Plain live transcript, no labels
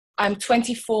I'm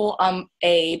 24. I'm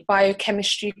a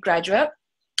biochemistry graduate.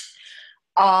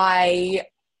 I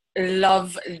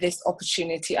love this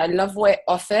opportunity. I love what it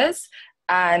offers.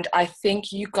 And I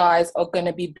think you guys are going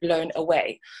to be blown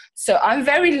away. So I'm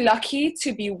very lucky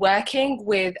to be working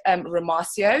with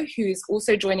Romacio, who's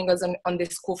also joining us on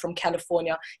this call from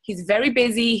California. He's very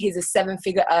busy. He's a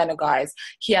 7-figure earner, guys.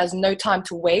 He has no time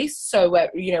to waste. So we're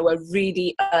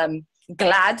really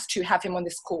glad to have him on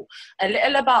this call. A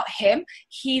little about him.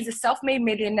 He's a self-made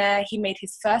millionaire. He made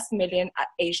his first million at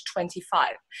age 25.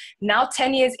 Now,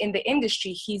 10 years in the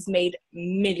industry, he's made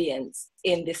millions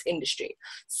in this industry.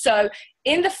 So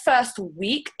in the first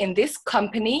week in this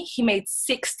company, he made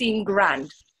 16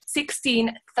 grand.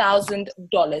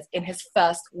 $16,000 in his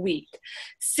first week.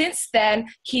 Since then,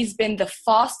 he's been the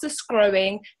fastest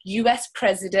growing US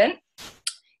president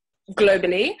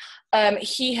globally.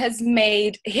 He has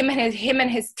made, him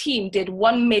and his team did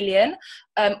 1 million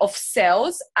of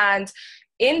sales, and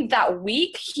in that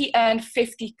week he earned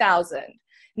 50,000.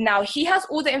 Now he has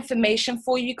all the information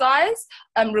for you guys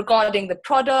regarding the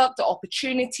product, the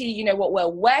opportunity, what we're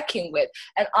working with.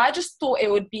 And I just thought it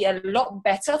would be a lot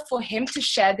better for him to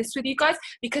share this with you guys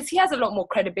because he has a lot more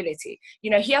credibility.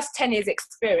 He has 10 years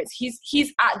experience.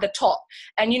 He's at the top.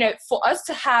 And, for us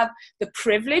to have the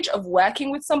privilege of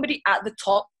working with somebody at the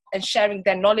top and sharing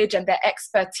their knowledge and their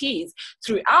expertise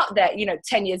throughout their,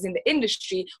 10 years in the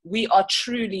industry, we are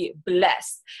truly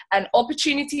blessed. And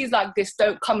opportunities like this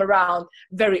don't come around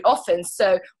very often.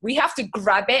 So we have to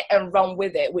grab it and run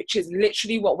with it, which is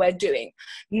literally what we're doing.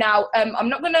 Now, I'm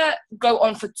not gonna go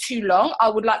on for too long. I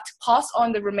would like to pass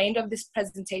on the remainder of this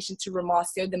presentation to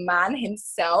Romacio, the man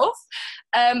himself.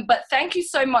 But thank you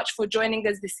so much for joining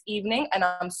us this evening. And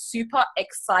I'm super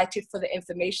excited for the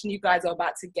information you guys are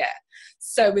about to get.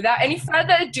 So without any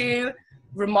further ado,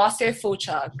 Romacio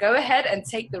Fulcher, go ahead and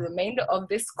take the remainder of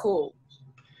this call.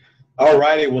 All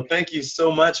righty. Well, thank you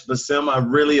so much, Basim. I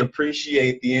really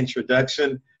appreciate the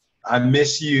introduction. I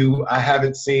miss you. I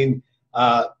haven't seen,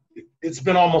 it's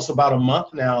been almost about a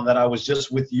month now that I was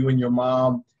just with you and your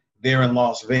mom there in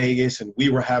Las Vegas, and we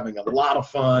were having a lot of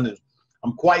fun. And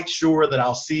I'm quite sure that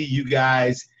I'll see you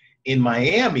guys in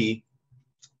Miami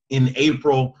in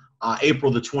April the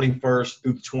 21st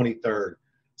through the 23rd.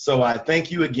 So I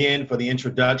thank you again for the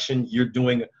introduction. You're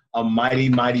doing a mighty,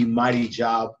 mighty, mighty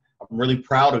job. I'm really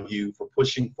proud of you for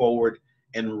pushing forward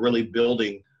and really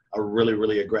building a really,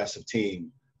 really aggressive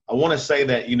team. I want to say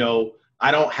that,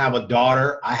 I don't have a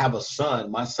daughter. I have a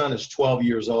son. My son is 12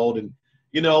 years old. And,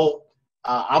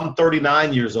 I'm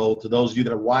 39 years old, to those of you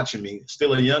that are watching me,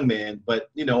 still a young man. But,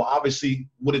 obviously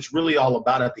what it's really all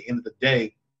about at the end of the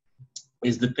day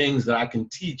is the things that I can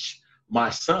teach my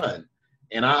son.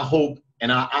 And I hope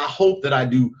that I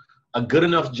do a good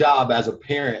enough job as a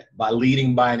parent by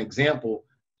leading by an example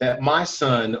that my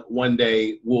son one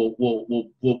day will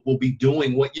be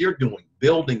doing what you're doing,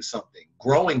 building something,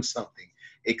 growing something,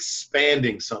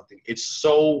 expanding something. It's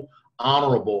so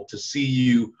honorable to see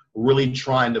you really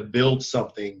trying to build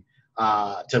something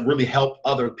to really help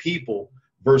other people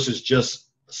versus just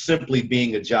simply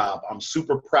being a job. I'm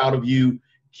super proud of you.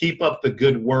 Keep up the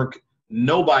good work.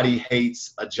 Nobody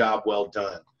hates a job well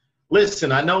done.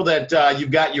 Listen, I know that you've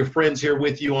got your friends here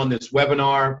with you on this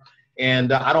webinar,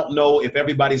 and I don't know if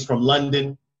everybody's from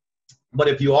London, but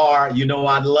if you are,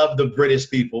 I love the British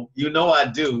people.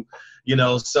 I do,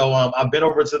 so I've been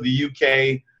over to the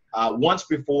UK once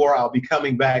before. I'll be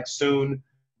coming back soon.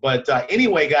 But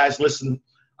anyway, guys, listen,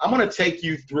 I'm going to take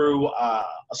you through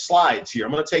slides here.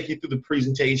 I'm going to take you through the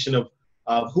presentation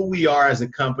of who we are as a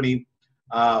company,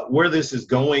 where this is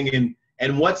going,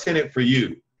 and what's in it for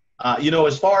you.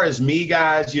 As far as me,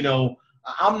 guys,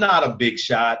 I'm not a big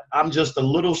shot. I'm just a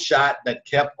little shot that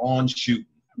kept on shooting.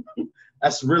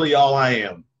 That's really all I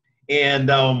am.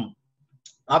 And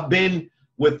I've been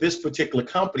with this particular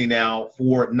company now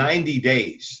for 90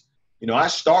 days. I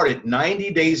started 90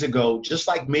 days ago, just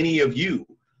like many of you.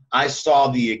 I saw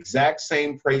the exact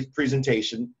same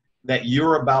presentation that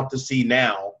you're about to see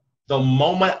now. The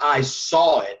moment I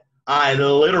saw it, I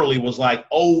literally was like,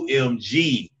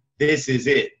 OMG, this is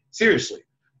it. Seriously.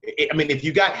 I mean, if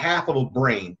you got half of a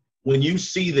brain, when you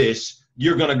see this,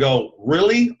 you're going to go,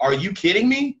 really? Are you kidding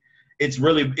me? It's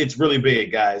really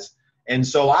big, guys. And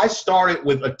so I started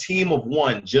with a team of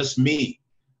one, just me.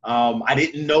 I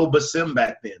didn't know Basim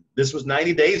back then. This was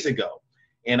 90 days ago.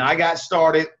 And I got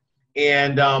started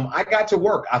and I got to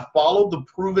work. I followed the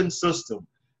proven system.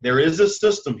 There is a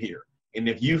system here. And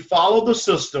if you follow the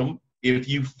system, you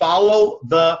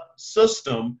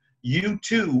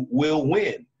too will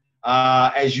win.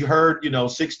 As you heard,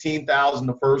 16,000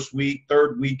 the first week.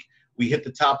 Third week, we hit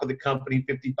the top of the company,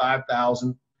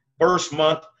 55,000. First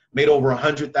month, made over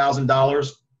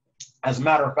 $100,000. As a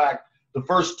matter of fact, the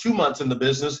first 2 months in the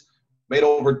business, made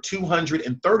over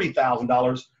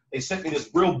 $230,000. They sent me this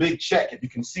real big check. If you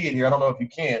can see it here, I don't know if you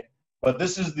can, but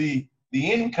this is the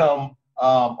income,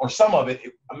 or some of it.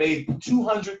 I made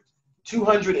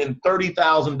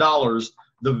 $230,000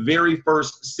 the very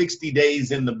first 60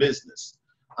 days in the business.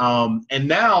 And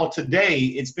now today,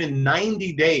 it's been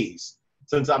 90 days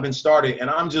since I've been started, and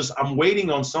I'm waiting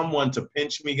on someone to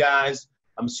pinch me, guys.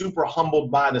 I'm super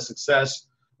humbled by the success.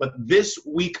 But this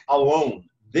week alone,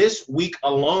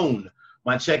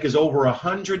 my check is over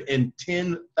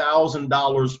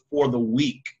 $110,000 for the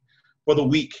week.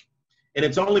 And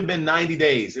it's only been 90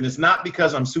 days. And it's not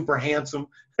because I'm super handsome.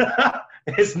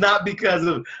 It's not because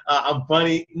of I'm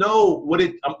funny. No,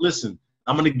 listen,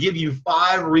 I'm going to give you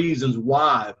 5 reasons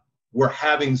why we're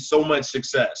having so much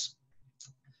success.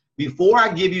 Before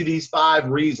I give you these 5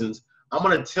 reasons, I'm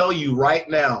going to tell you right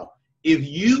now, if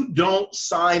you don't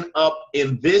sign up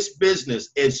in this business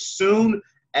as soon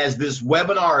as this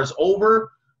webinar is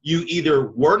over, you either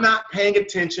were not paying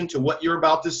attention to what you're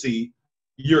about to see,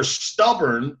 you're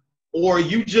stubborn, or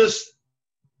you just,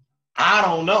 I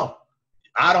don't know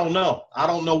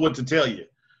what to tell you.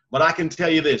 But I can tell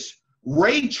you this,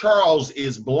 Ray Charles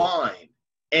is blind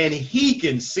and he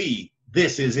can see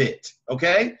this is it,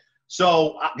 okay?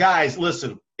 So guys,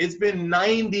 listen, it's been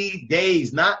 90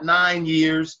 days, not 9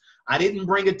 years. I didn't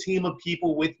bring a team of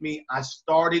people with me. I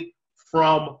started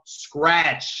from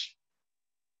scratch.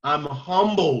 I'm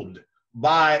humbled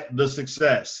by the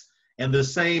success, and the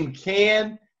same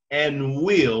can and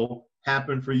will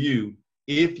happen for you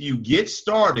if you get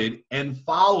started and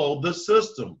follow the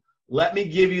system. Let me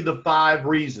give you the 5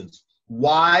 reasons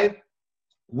why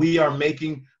we are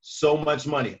making so much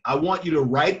money. I want you to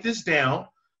write this down.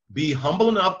 Be humble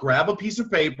enough, grab a piece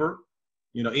of paper.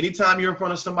 You know, anytime you're in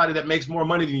front of somebody that makes more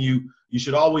money than you, you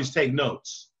should always take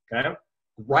notes, okay?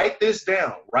 Write this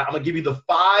down, right? I'm gonna give you the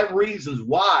 5 reasons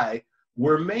why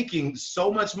we're making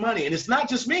so much money. And it's not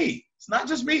just me,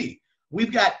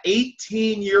 We've got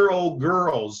 18-year-old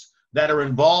girls that are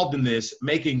involved in this,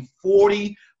 making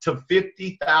 $40,000 to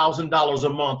 $50,000 a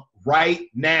month right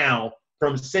now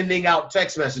from sending out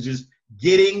text messages,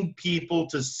 getting people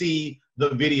to see the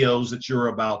videos that you're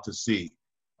about to see.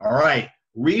 All right,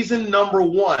 reason number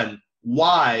 1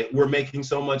 why we're making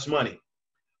so much money.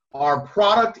 Our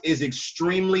product is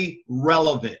extremely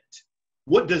relevant.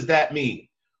 What does that mean?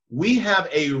 We have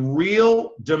a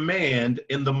real demand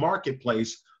in the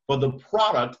marketplace for the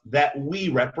product that we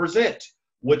represent,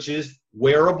 which is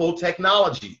wearable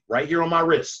technology right here on my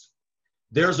wrist.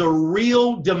 There's a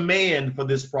real demand for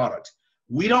this product.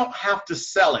 We don't have to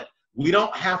sell it. We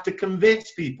don't have to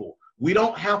convince people. We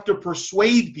don't have to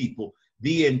persuade people.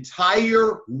 The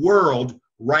entire world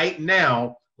right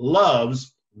now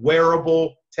loves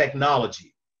wearable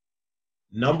technology.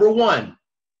 Number 1,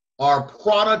 our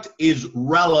product is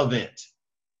relevant.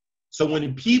 So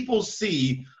when people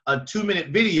see a 2-minute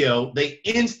video, they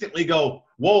instantly go,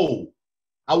 whoa,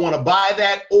 I want to buy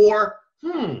that, or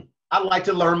I'd like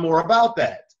to learn more about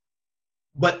that.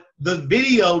 But the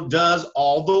video does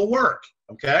all the work,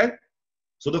 okay?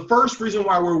 So the first reason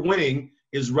why we're winning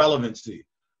is relevancy.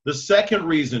 The second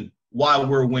reason why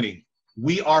we're winning,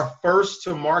 we are first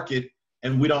to market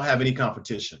and we don't have any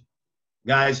competition.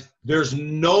 Guys, there's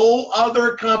no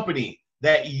other company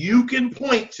that you can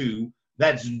point to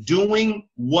that's doing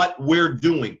what we're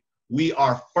doing. We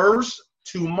are first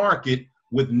to market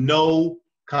with no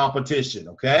competition,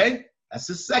 okay? That's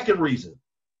the second reason.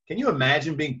 Can you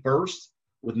imagine being first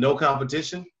with no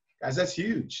competition? Guys, that's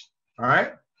huge, all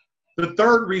right? The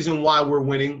third reason why we're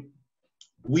winning,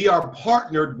 we are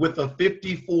partnered with a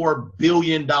 $54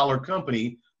 billion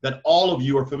company that all of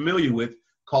you are familiar with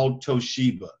called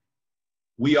Toshiba.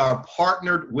 We are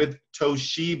partnered with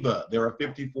Toshiba. They're a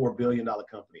 $54 billion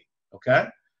company, okay?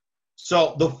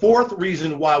 So the fourth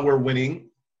reason why we're winning,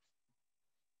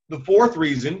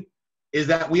 is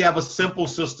that we have a simple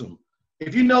system.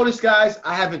 If you notice, guys,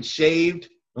 I haven't shaved,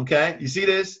 okay? You see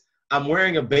this? I'm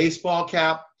wearing a baseball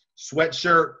cap,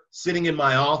 sweatshirt, sitting in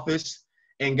my office.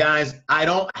 And guys, I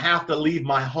don't have to leave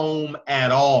my home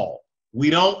at all. We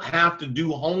don't have to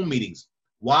do home meetings.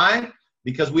 Why?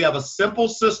 Because we have a simple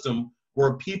system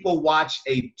where people watch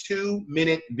a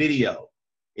 2-minute video.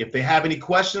 If they have any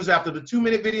questions after the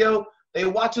 2-minute video, they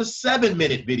watch a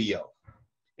 7-minute video.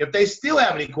 If they still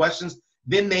have any questions,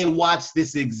 then they watch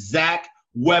this exact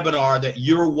webinar that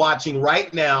you're watching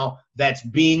right now that's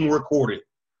being recorded.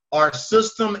 Our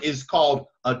system is called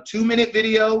a 2-minute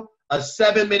video, a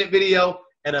 7-minute video,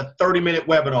 and a 30-minute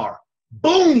webinar.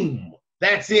 Boom!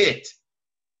 That's it.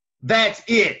 That's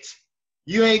it.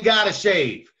 You ain't got to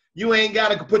shave. You ain't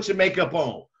got to put your makeup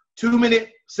on. 2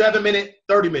 minute, 7 minute,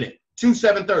 30 minute,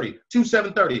 2730,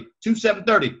 2730,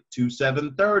 2730,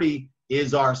 2730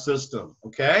 is our system,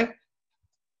 okay?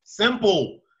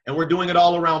 Simple, and we're doing it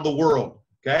all around the world,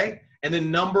 okay? And then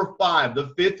number 5, the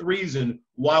 5th reason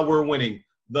why we're winning,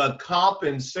 the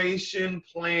compensation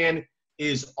plan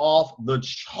is off the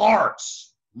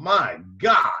charts. My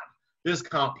God, this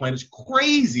comp plan is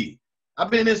crazy. I've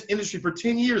been in this industry for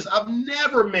 10 years. I've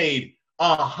never made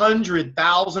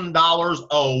 $100,000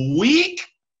 a week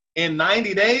in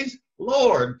 90 days.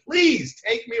 Lord, please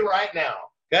take me right now.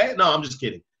 Okay? No, I'm just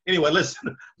kidding. Anyway,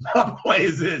 listen, my point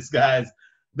is this, guys.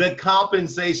 The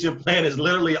compensation plan is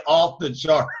literally off the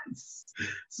charts.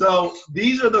 So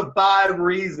these are the 5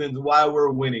 reasons why we're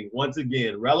winning. Once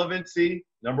again, relevancy,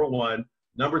 number 1.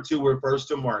 Number 2, we're first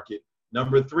to market.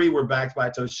 Number 3, we're backed by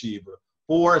Toshiba.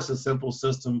 4, it's a simple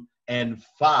system. And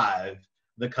 5,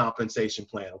 the compensation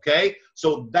plan, okay?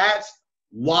 So that's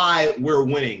why we're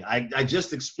winning. I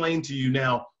just explained to you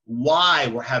now why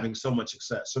we're having so much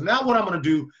success. So now what I'm gonna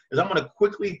do is I'm gonna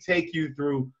quickly take you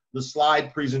through the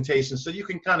slide presentation so you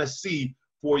can kind of see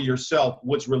for yourself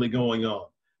what's really going on.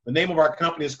 The name of our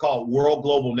company is called World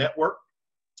Global Network,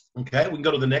 okay? We can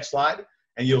go to the next slide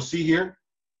and you'll see here,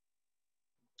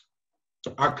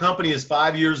 our company is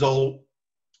 5 years old.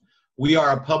 We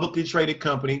are a publicly traded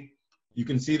company. You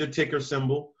can see the ticker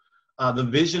symbol. The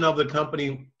vision of the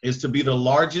company is to be the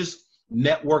largest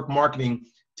network marketing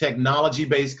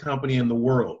technology-based company in the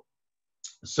world.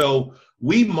 So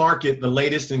we market the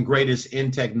latest and greatest in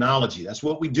technology. That's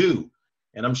what we do.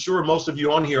 And I'm sure most of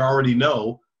you on here already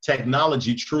know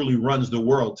technology truly runs the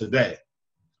world today.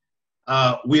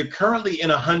 We're currently in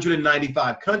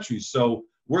 195 countries, so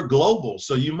we're global.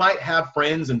 So you might have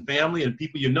friends and family and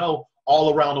people you know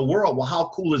all around the world. Well, how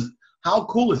cool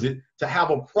is it to have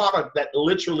a product that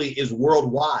literally is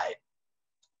worldwide?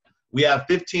 We have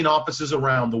 15 offices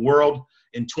around the world.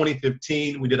 In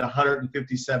 2015, we did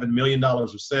 $157 million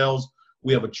of sales.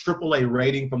 We have a AAA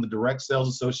rating from the Direct Sales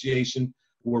Association.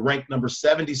 We're ranked number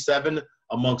 77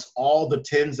 amongst all the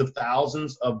tens of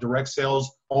thousands of direct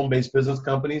sales home-based business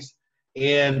companies.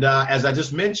 And as I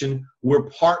just mentioned, we're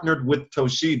partnered with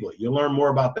Toshiba. You'll learn more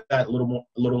about that a little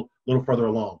further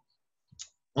along.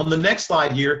 On the next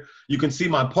slide here, you can see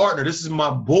my partner. This is my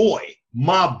boy,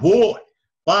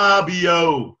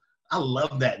 Fabio. I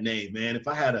love that name, man. If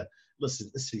I had a, let's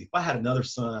see, if I had another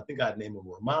son, I think I'd name him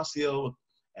Romacio,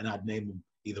 and I'd name him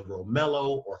either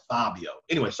Romello or Fabio.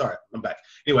 Anyway, sorry, I'm back.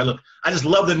 Anyway, look, I just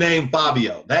love the name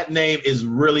Fabio. That name is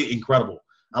really incredible.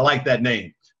 I like that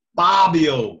name.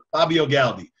 Fabio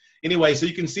Galdi. Anyway, so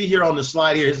you can see here on the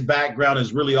slide here, his background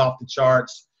is really off the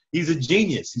charts. He's a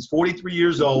genius. He's 43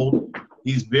 years old.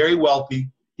 He's very wealthy.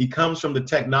 He comes from the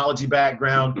technology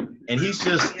background, and he's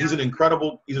an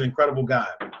incredible guy.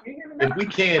 If we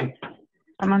can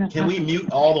we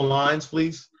mute all the lines,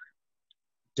 please?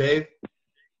 Dave?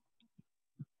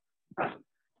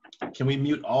 Can we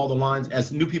mute all the lines?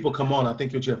 As new people come on, I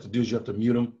think what you have to do is you have to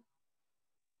mute them.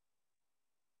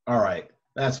 All right,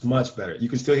 that's much better. You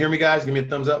can still hear me, guys? Give me a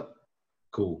thumbs up.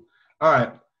 Cool. All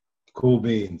right, cool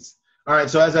beans. All right,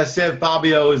 so as I said,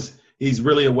 Fabio he's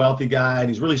really a wealthy guy, and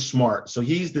he's really smart. So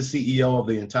he's the CEO of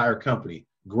the entire company.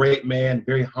 Great man,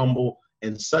 very humble,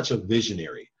 and such a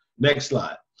visionary. Next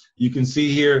slide. You can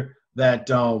see here that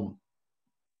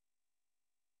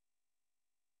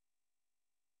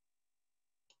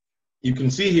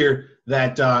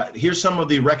here's some of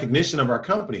the recognition of our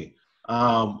company.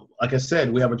 Like I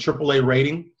said, we have a AAA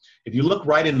rating. If you look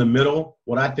right in the middle,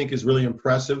 what I think is really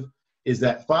impressive is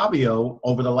that Fabio,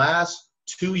 over the last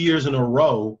 2 years in a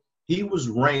row, he was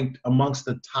ranked amongst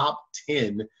the top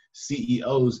 10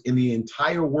 CEOs in the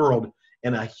entire world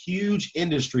in a huge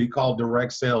industry called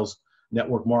direct sales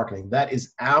network marketing. That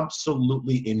is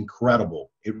absolutely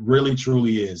incredible. It really,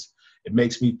 truly is. It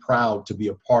makes me proud to be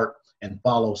a part and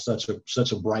follow such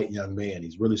a bright young man.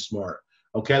 He's really smart.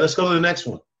 Okay, let's go to the next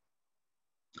one.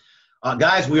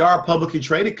 Guys, we are a publicly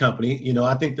traded company. You know,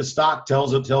 I think the stock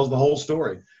tells the whole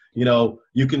story. You know,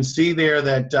 you can see there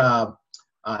that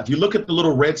if you look at the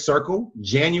little red circle,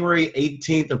 January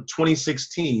 18th of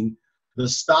 2016, the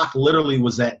stock literally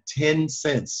was at 10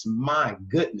 cents. My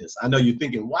goodness. I know you're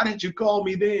thinking, why didn't you call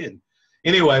me then?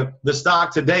 Anyway, the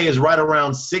stock today is right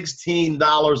around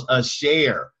 $16 a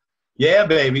share. Yeah,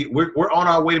 baby. We're on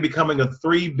our way to becoming a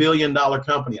 $3 billion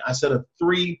company. I said a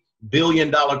 $3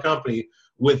 billion company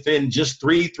within just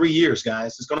three years,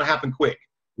 guys. It's going to happen quick,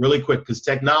 really quick, because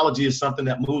technology is something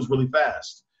that moves really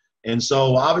fast. And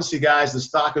so obviously, guys, the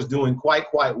stock is doing quite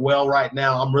well right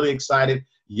now. I'm really excited.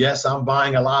 Yes, I'm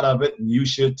buying a lot of it, and you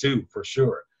should too, for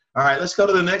sure. All right, let's go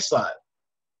to the next slide.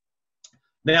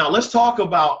 Now, let's talk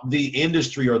about the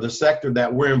industry or the sector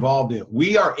that we're involved in.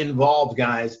 We are involved,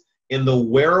 guys, in the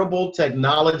wearable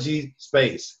technology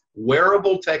space.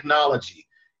 Wearable technology.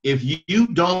 If you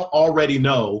don't already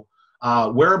know,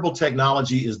 wearable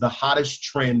technology is the hottest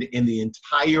trend in the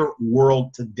entire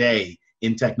world today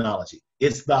in technology.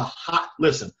 It's the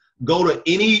listen, go to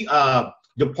any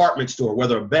department store,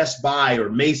 whether a Best Buy or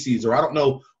Macy's or I don't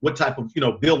know what type of,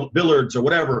 Billards or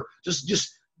whatever,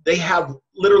 just they have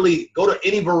literally, go to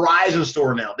any Verizon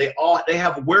store now. They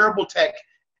have wearable tech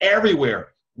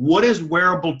everywhere. What is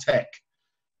wearable tech?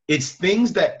 It's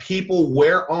things that people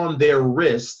wear on their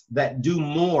wrists that do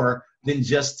more than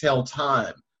just tell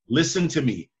time. Listen to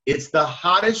me. It's the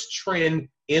hottest trend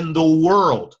in the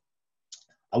world.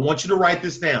 I want you to write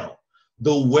this down.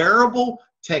 The wearable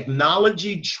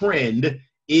technology trend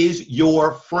is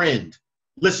your friend.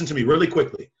 Listen to me really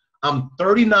quickly. I'm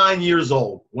 39 years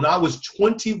old. When I was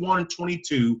 21,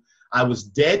 22, I was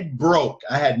dead broke.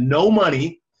 I had no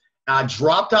money. I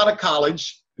dropped out of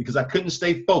college because I couldn't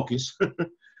stay focused.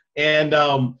 And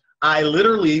I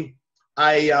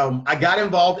got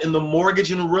involved in the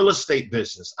mortgage and real estate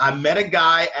business. I met a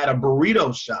guy at a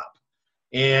burrito shop.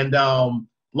 And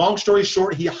long story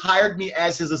short, he hired me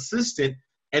as his assistant.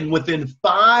 And within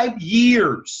 5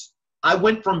 years, I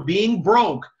went from being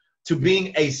broke to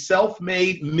being a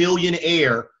self-made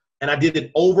millionaire. And I did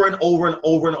it over and over and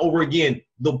over and over again.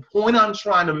 The point I'm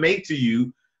trying to make to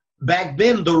you, back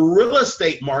then, the real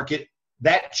estate market,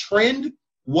 that trend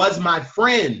was my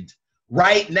friend.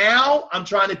 Right now, I'm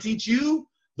trying to teach you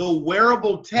the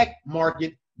wearable tech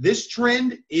market. This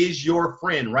trend is your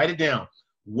friend. Write it down.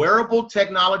 Wearable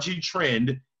technology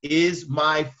trend is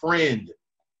my friend.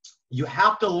 You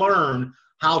have to learn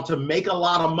how to make a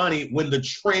lot of money when the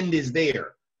trend is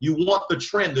there. You want the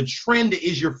trend. The trend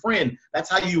is your friend.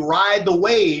 That's how you ride the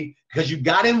wave, because you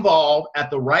got involved at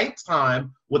the right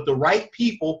time with the right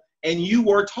people and you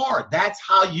worked hard. That's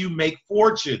how you make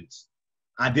fortunes.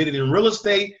 I did it in real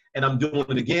estate, and I'm doing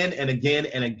it again and again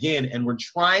and again, and we're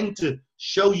trying to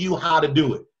show you how to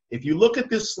do it. If you look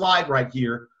at this slide right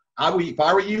here, if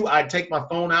I were you, I'd take my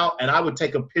phone out and I would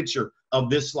take a picture of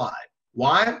this slide.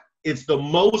 Why? It's the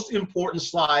most important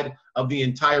slide of the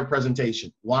entire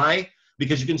presentation. Why?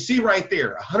 Because you can see right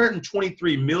there,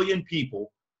 123 million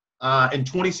people in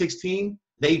 2016,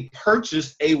 they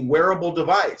purchased a wearable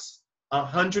device,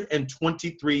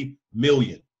 123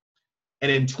 million.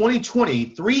 And in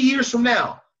 2020, 3 years from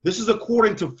now, this is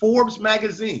according to Forbes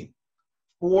magazine,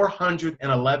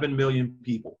 411 million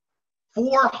people,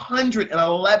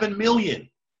 411 million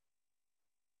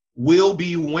will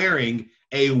be wearing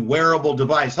a wearable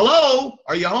device. Hello,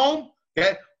 are you home?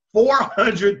 Okay,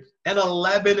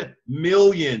 411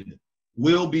 million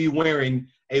will be wearing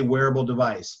a wearable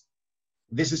device.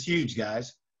 This is huge,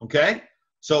 guys, okay?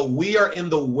 So we are in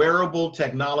the wearable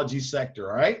technology sector,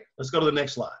 all right? Let's go to the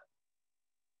next slide.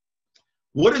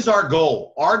 What is our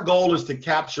goal? Our goal is to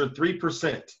capture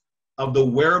 3% of the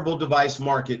wearable device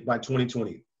market by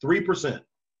 2020, 3%.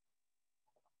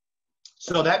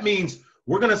 So that means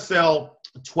we're going to sell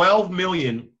 12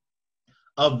 million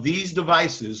of these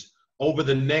devices over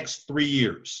the next 3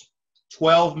 years.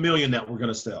 12 million that we're going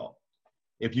to sell.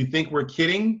 If you think we're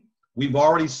kidding, we've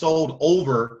already sold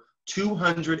over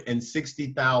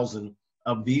 260,000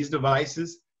 of these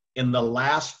devices in the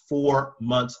last 4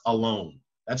 months alone.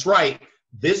 That's right.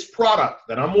 This product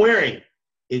that I'm wearing,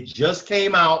 it just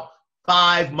came out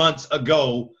 5 months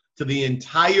ago to the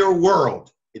entire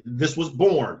world. This was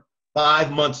born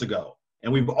 5 months ago.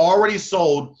 And we've already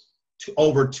sold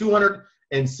over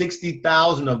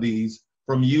 260,000 of these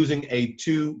from using a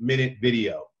 2-minute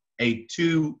video. A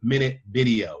 2-minute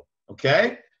video.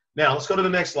 Okay? Now, let's go to the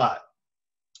next slide.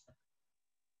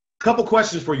 Couple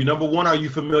questions for you. Number one, are you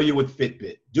familiar with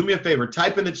Fitbit? Do me a favor.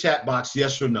 Type in the chat box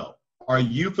yes or no. Are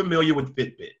you familiar with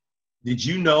Fitbit? Did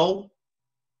you know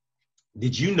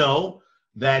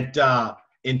that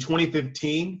in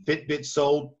 2015, Fitbit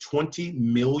sold 20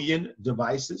 million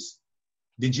devices?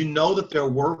 Did you know that they're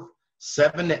worth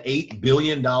 $7 to $8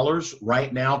 billion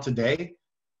right now today?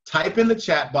 Type in the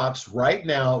chat box right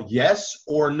now, yes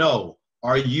or no.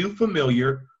 Are you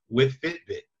familiar with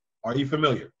Fitbit? Are you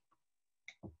familiar?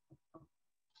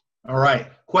 All right.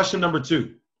 Question number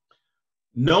two.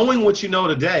 Knowing what you know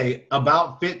today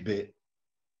about Fitbit,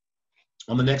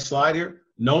 on the next slide here,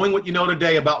 knowing what you know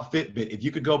today about Fitbit, if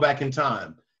you could go back in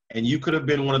time and you could have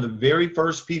been one of the very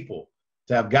first people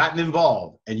to have gotten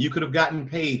involved and you could have gotten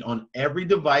paid on every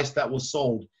device that was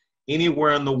sold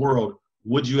anywhere in the world,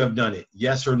 would you have done it?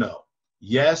 Yes or no?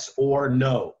 Yes or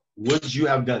no? Would you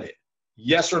have done it?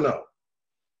 Yes or no?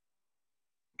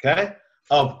 Okay?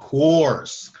 Of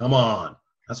course. Come on.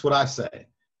 That's what I say.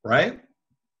 right?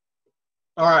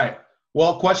 All right.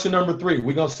 Well, question number 3.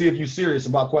 We're going to see if you're serious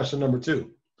about question number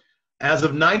 2. As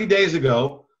of 90 days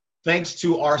ago, thanks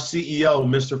to our CEO,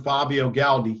 Mr. Fabio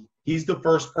Galdi, he's the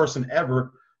first person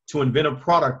ever to invent a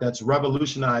product that's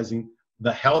revolutionizing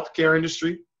the healthcare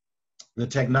industry, the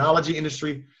technology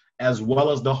industry, as well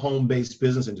as the home-based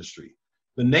business industry.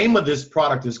 The name of this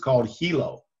product is called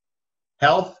helo,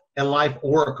 Health and Life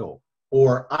Oracle,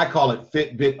 or I call it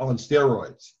Fitbit on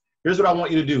steroids. Here's what I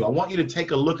want you to do. I want you to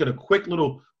take a look at a quick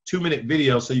little 2-minute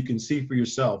video so you can see for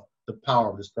yourself the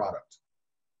power of this product.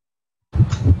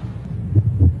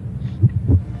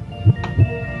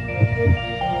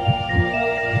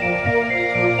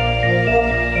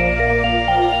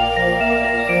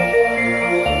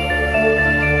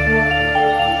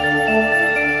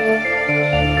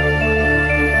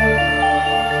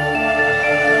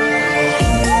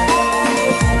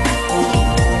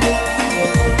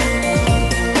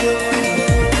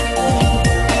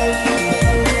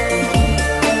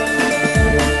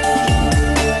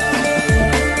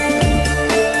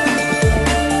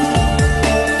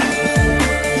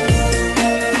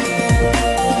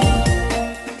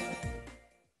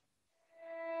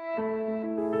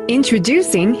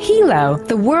 Introducing helo,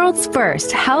 the world's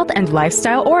first health and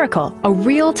lifestyle oracle, a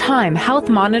real-time health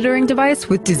monitoring device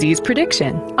with disease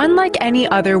prediction. Unlike any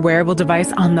other wearable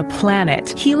device on the planet,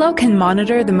 helo can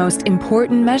monitor the most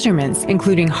important measurements,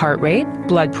 including heart rate,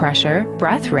 blood pressure,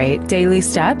 breath rate, daily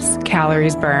steps,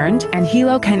 calories burned, and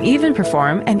helo can even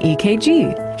perform an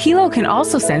EKG. Helo can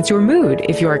also sense your mood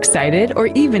if you're excited or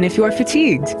even if you're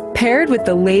fatigued. Paired with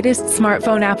the latest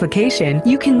smartphone application,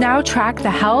 you can now track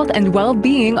the health and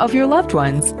well-being of your loved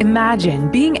ones. Imagine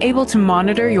being able to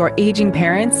monitor your aging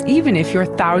parents even if you're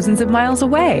thousands of miles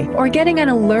away, or getting an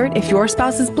alert if your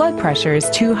spouse's blood pressure is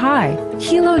too high.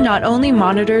 Helo not only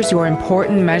monitors your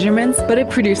important measurements, but it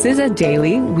produces a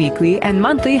daily, weekly, and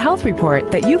monthly health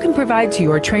report that you can provide to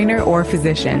your trainer or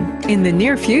physician. In the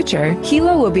near future,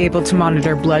 Helo will be able to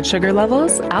monitor blood sugar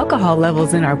levels, alcohol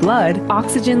levels in our blood,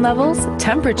 oxygen levels,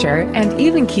 temperature, and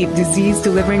even keep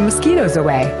disease-delivering mosquitoes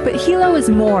away. But Helo is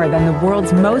more than the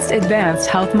world's most advanced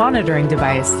health monitoring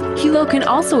device. Helo can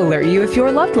also alert you if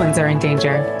your loved ones are in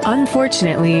danger.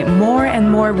 Unfortunately, more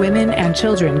and more women and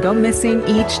children go missing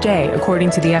each day, according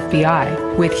to the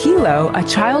FBI. With Helo, a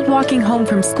child walking home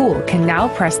from school can now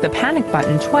press the panic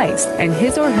button twice, and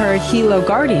his or her Helo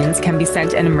guardians can be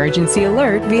sent an emergency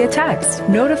alert via text,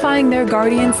 notifying their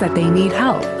guardians that they need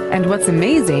help. And what's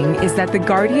amazing is that the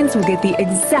guardians will get the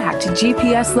exact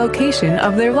GPS location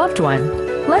of their loved one.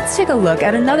 Let's take a look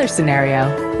at another scenario.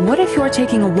 What if you're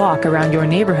taking a walk around your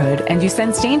neighborhood and you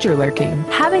sense danger lurking?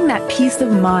 Having that peace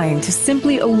of mind to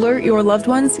simply alert your loved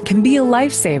ones can be a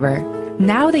lifesaver.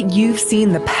 Now that you've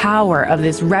seen the power of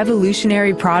this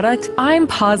revolutionary product, I'm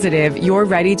positive you're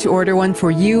ready to order one for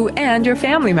you and your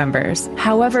family members.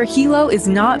 However, Helo is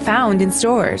not found in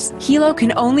stores. Helo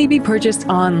can only be purchased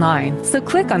online, so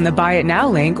click on the Buy It Now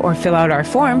link or fill out our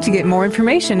form to get more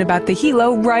information about the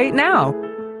Helo right now.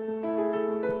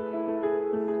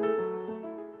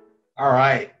 All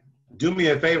right. Do me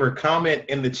a favor, comment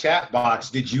in the chat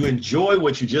box. Did you enjoy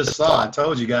what you just saw? I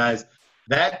told you guys,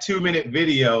 that 2-minute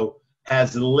video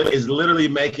is literally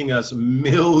making us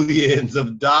millions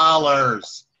of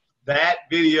dollars. That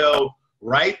video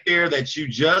right there that you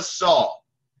just saw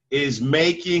is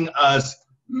making us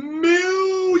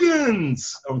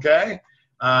millions, okay?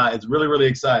 It's really, really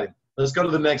exciting. Let's go to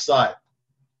the next slide.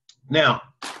 Now,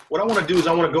 what I want to do is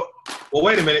I want to go, well,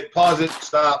 wait a minute, pause it,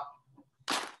 stop.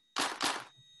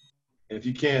 If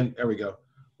you can, there we go.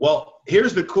 Well,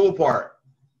 here's the cool part.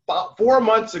 About 4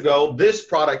 months ago, this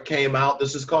product came out.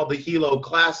 This is called the Helo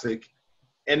Classic.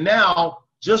 And now,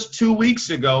 just 2 weeks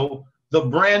ago, the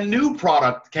brand new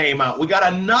product came out. We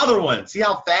got another one. See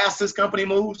how fast this company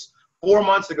moves? 4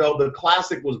 months ago, the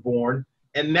Classic was born.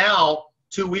 And now,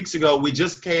 2 weeks ago, we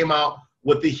just came out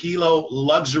with the Helo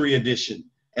Luxury Edition.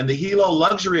 And the Helo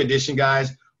Luxury Edition,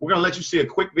 guys, we're going to let you see a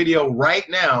quick video right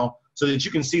now so that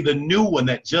you can see the new one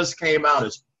that just came out.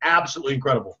 It's absolutely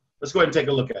incredible. Let's go ahead and take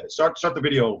a look at it. Start the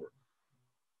video over.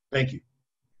 Thank you.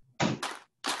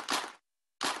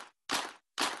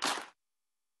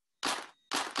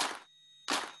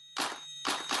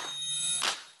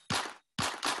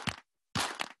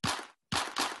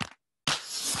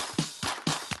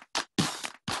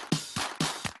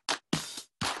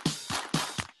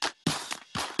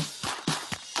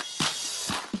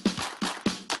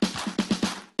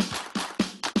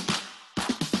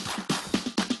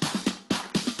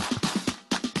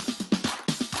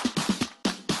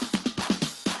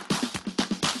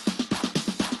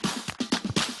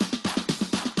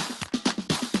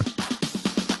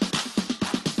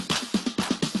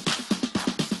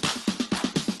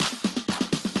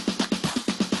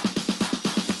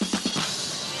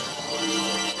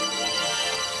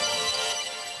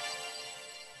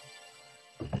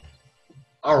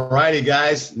 All righty,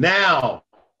 guys. Now,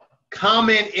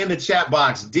 comment in the chat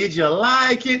box. Did you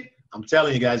like it? I'm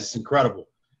telling you guys, it's incredible.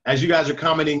 As you guys are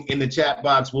commenting in the chat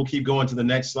box, we'll keep going to the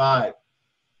next slide.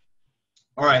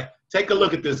 All right, take a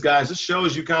look at this, guys. This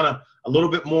shows you kind of a little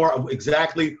bit more of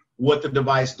exactly what the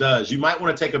device does. You might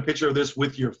want to take a picture of this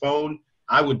with your phone.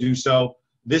 I would do so.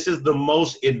 This is the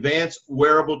most advanced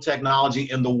wearable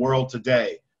technology in the world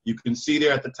today. You can see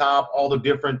there at the top all the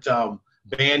different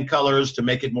band colors to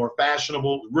make it more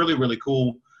fashionable. Really, really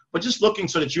cool. But just looking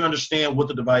so that you understand what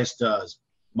the device does.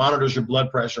 Monitors your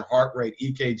blood pressure, heart rate,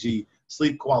 EKG,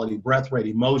 sleep quality, breath rate,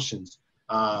 emotions,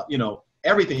 you know,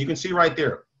 everything. You can see right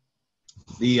there.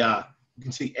 You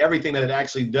can see everything that it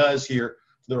actually does here.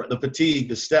 The fatigue,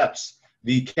 the steps,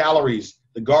 the calories,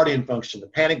 the guardian function, the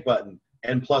panic button,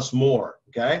 and plus more,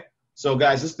 okay? So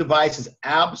guys, this device is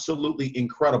absolutely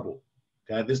incredible,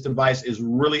 okay? This device is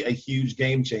really a huge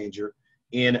game changer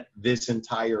in this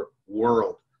entire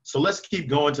world. So let's keep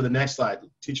going to the next slide,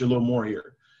 teach you a little more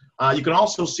here. You can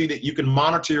also see that you can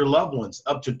monitor your loved ones,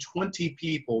 up to 20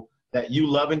 people that you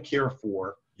love and care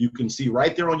for. You can see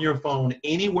right there on your phone,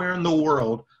 anywhere in the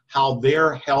world, how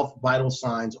their health vital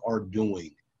signs are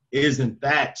doing. Isn't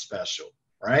that special,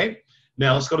 right?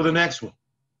 Now let's go to the next one.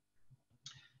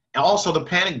 And also the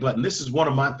panic button. This is one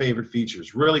of my favorite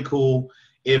features. Really cool.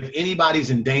 If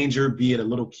anybody's in danger, be it a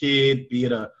little kid, be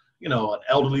it a, you know, an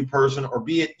elderly person, or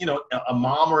be it, you know, a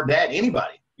mom or dad,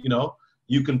 anybody, you know,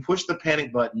 you can push the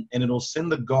panic button and it'll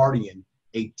send the guardian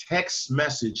a text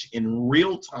message in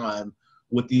real time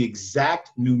with the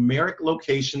exact numeric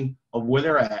location of where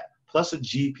they're at, plus a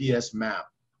GPS map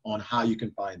on how you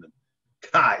can find them.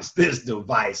 Guys, this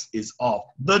device is off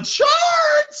the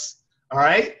charts. All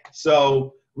right,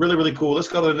 so really, really cool. Let's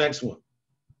go to the next one.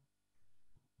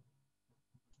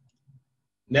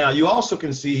 Now, you also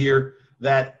can see here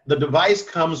that the device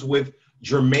comes with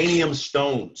germanium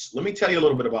stones. Let me tell you a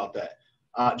little bit about that.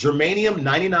 Germanium,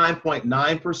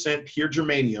 99.9% pure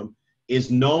germanium,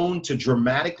 is known to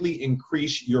dramatically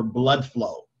increase your blood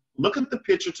flow. Look at the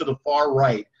picture to the far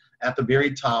right at the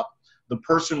very top. The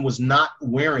person was not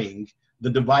wearing the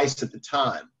device at the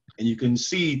time, and you can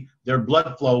see their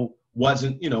blood flow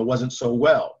wasn't so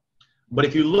well. But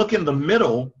if you look in the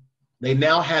middle, they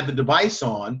now had the device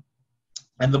on,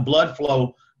 and the blood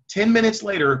flow 10 minutes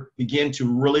later began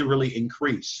to really, really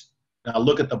increase. Now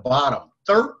look at the bottom.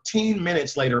 13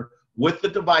 minutes later, with the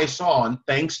device on,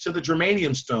 thanks to the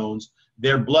germanium stones,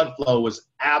 their blood flow was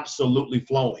absolutely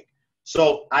flowing.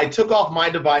 So I took off my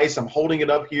device. I'm holding it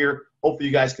up here. Hopefully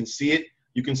you guys can see it.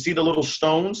 You can see the little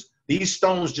stones. These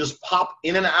stones just pop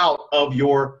in and out of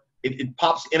it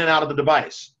pops in and out of the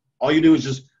device. All you do is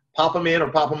just pop them in or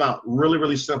pop them out. Really,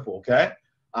 really simple, okay?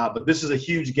 But this is a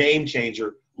huge game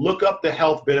changer. Look up the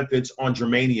health benefits on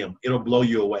germanium. It'll blow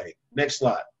you away. Next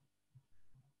slide.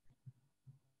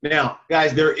 Now,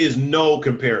 guys, there is no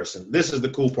comparison. This is the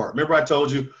cool part. Remember I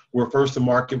told you we're first to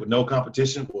market with no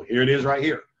competition? Well, here it is right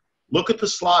here. Look at the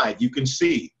slide. You can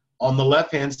see on the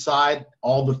left-hand side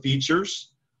all the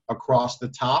features. Across the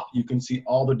top, you can see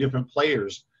all the different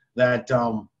players that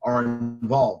are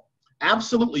involved.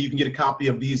 Absolutely, you can get a copy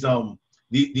of these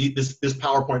this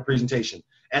PowerPoint presentation.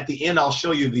 At the end, I'll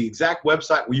show you the exact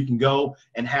website where you can go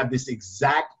and have this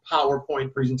exact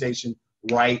PowerPoint presentation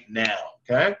right now,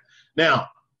 okay? Now,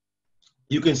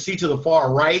 you can see to the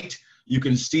far right, you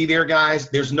can see there, guys,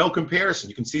 there's no comparison.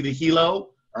 You can see the helo,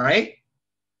 all right?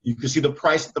 You can see the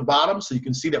price at the bottom, so you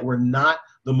can see that we're not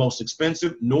the most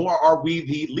expensive, nor are we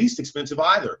the least expensive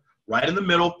either. Right in the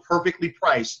middle, perfectly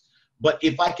priced. But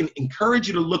if I can encourage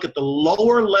you to look at the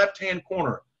lower left-hand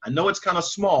corner, I know it's kind of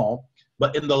small,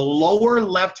 but in the lower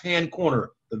left-hand corner,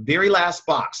 the very last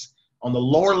box on the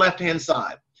lower left-hand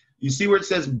side, you see where it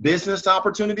says business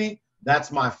opportunity?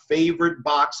 That's my favorite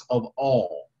box of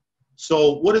all.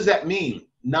 So what does that mean?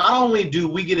 Not only do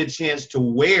we get a chance to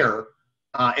wear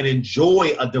and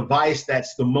enjoy a device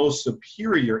that's the most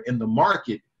superior in the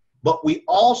market, but we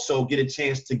also get a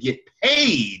chance to get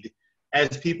paid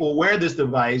as people wear this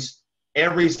device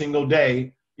every single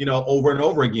day, you know, over and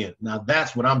over again. Now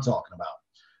that's what I'm talking about.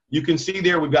 You can see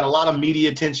there we've got a lot of media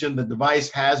attention. The device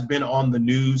has been on the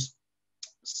news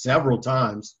several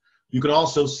times. You can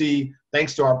also see,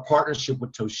 thanks to our partnership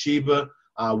with Toshiba,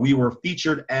 we were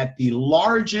featured at the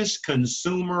largest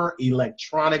consumer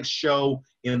electronics show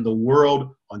in the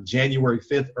world on January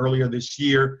 5th earlier this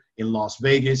year in Las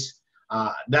Vegas.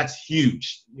 That's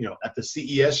huge. You know, at the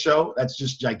CES show, that's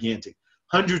just gigantic.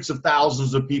 Hundreds of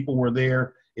thousands of people were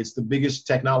there. It's the biggest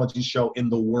technology show in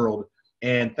the world.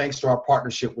 And thanks to our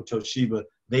partnership with Toshiba,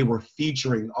 they were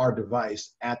featuring our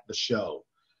device at the show.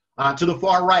 To the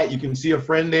far right, you can see a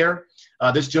friend there.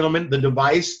 This gentleman, the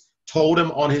device told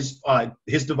him on his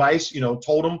device,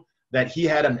 told him that he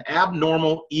had an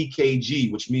abnormal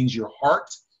EKG, which means your heart.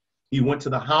 He went to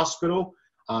the hospital,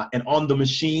 and on the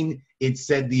machine, it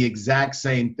said the exact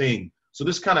same thing. So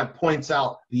this kind of points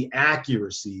out the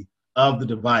accuracy of the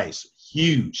device.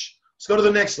 Huge. Let's go to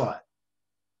the next slide.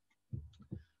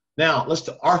 Now,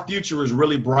 our future is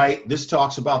really bright. This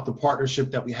talks about the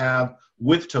partnership that we have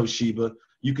with Toshiba.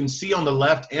 You can see on the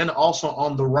left and also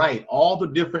on the right all the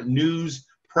different news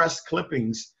press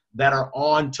clippings that are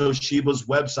on Toshiba's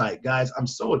website. Guys, I'm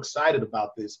so excited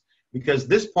about this because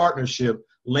this partnership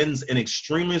lends an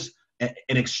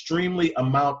extremely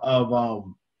amount of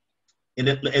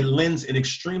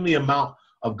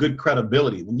good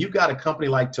credibility. When you've got a company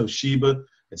like Toshiba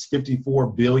that's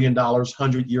 $54 billion,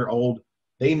 100-year-old,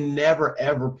 they never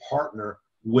ever partner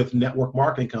with network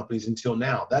marketing companies until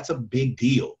now. That's a big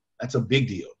deal. That's a big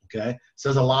deal, okay? It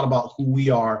says a lot about who we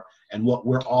are and what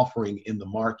we're offering in the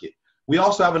market. We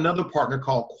also have another partner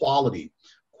called Quality.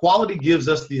 Quality gives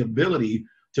us the ability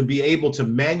to be able to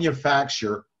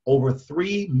manufacture over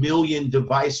 3 million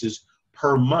devices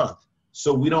per month,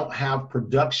 so we don't have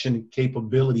production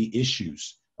capability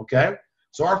issues, okay?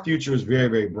 So our future is very,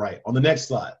 very bright. On the next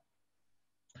slide,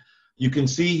 you can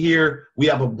see here we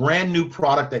have a brand new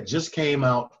product that just came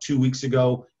out 2 weeks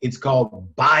ago. It's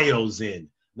called BioZen.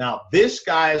 Now, this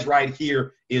guys right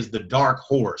here is the dark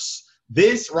horse.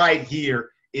 This right here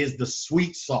is the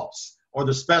sweet sauce or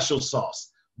the special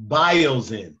sauce,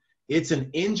 BioZen. It's an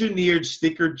engineered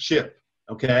stickered chip,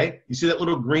 okay? You see that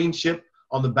little green chip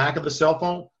on the back of the cell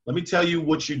phone? Let me tell you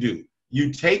what you do.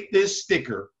 You take this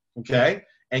sticker, okay,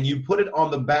 and you put it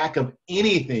on the back of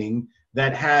anything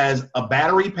that has a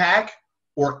battery pack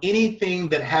or anything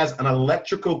that has an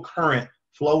electrical current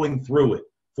flowing through it.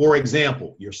 For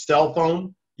example, your cell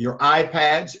phone, your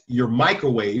iPads, your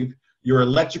microwave, your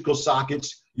electrical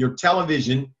sockets, your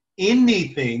television,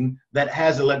 anything that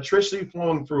has electricity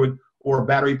flowing through it or a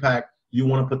battery pack, you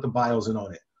want to put the BioZen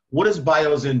on it. What does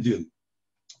BioZen do?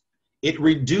 It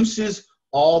reduces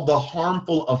all the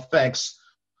harmful effects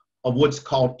of what's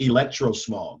called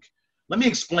electrosmog. Let me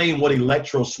explain what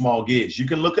electrosmog is. You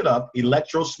can look it up,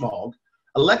 electrosmog.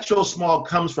 Electrosmog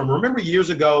comes from, remember years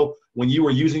ago when you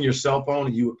were using your cell phone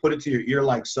and you would put it to your ear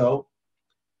like so?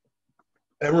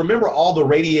 And remember all the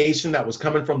radiation that was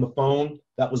coming from the phone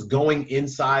that was going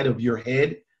inside of your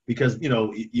head because,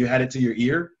 you had it to your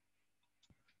ear?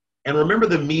 And remember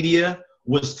the media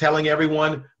was telling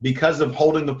everyone because of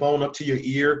holding the phone up to your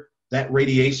ear, that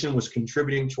radiation was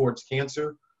contributing towards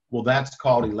cancer? Well, that's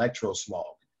called electrosmog.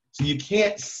 So you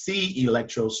can't see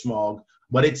electrosmog,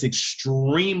 but it's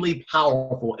extremely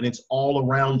powerful and it's all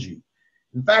around you.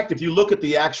 In fact, if you look at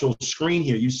the actual screen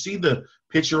here, you see the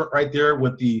picture right there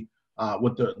with the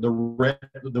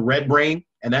red brain,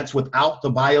 and that's without the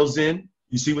BioZen.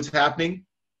 You see what's happening?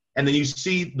 And then you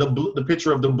see the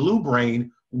picture of the blue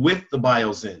brain with the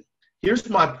BioZen. Here's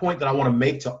my point that I want to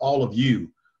make to all of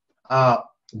you.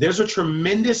 There's a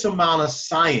tremendous amount of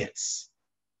science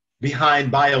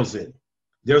behind BioZen.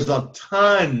 There's a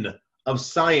ton of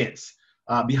science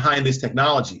behind this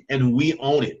technology, and we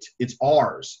own it. It's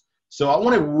ours. So I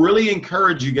want to really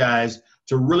encourage you guys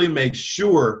to really make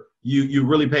sure you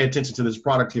really pay attention to this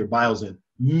product here, BioZen.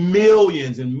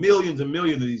 Millions and millions and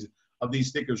millions of these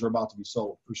stickers are about to be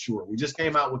sold for sure. We just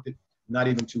came out with it not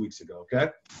even 2 weeks ago,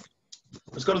 okay?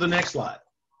 Let's go to the next slide.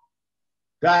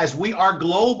 Guys, we are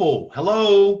global.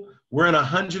 Hello. We're in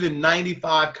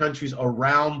 195 countries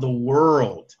around the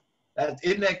world.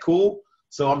 Isn't that cool?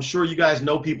 So I'm sure you guys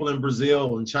know people in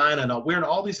Brazil and China, and we're in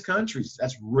all these countries.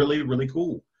 That's really, really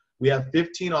cool. We have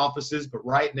 15 offices, but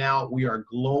right now we are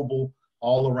global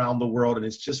all around the world,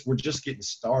 and we're just getting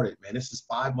started, man. This is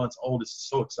 5 months old. It's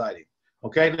so exciting.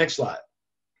 Okay, next slide.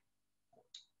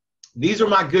 These are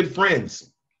my good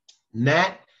friends,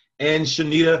 Nat and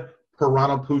Shanita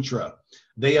Puranaputra.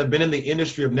 They have been in the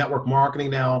industry of network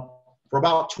marketing now for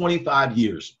about 25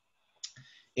 years.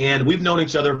 And we've known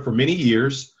each other for many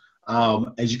years.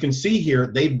 As you can see here,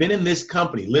 they've been in this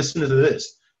company. Listen to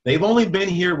this. They've only been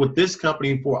here with this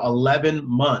company for 11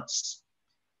 months.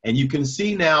 And you can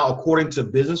see now, according to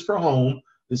Business for Home,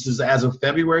 this is as of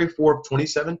February 4th,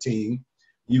 2017,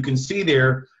 you can see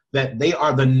there that they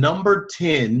are the number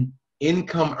 10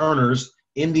 income earners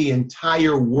in the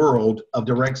entire world of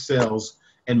direct sales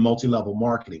and multi-level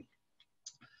marketing.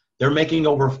 They're making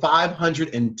over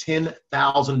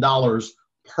 $510,000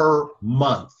 per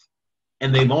month,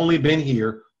 and they've only been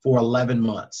here for 11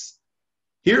 months.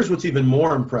 Here's what's even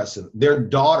more impressive. Their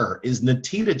daughter is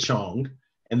Natita Chong,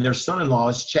 and their son-in-law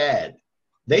is Chad.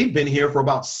 They've been here for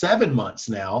about 7 months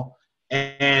now,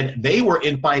 and they were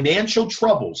in financial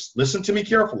troubles. Listen to me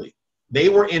carefully. They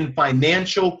were in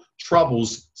financial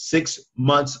troubles 6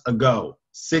 months ago.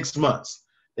 6 months.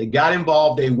 They got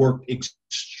involved. They worked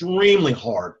extremely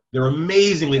hard. They're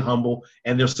amazingly humble,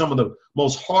 and they're some of the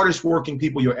most hardest working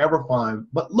people you'll ever find.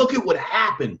 But look at what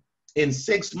happened in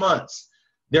 6 months.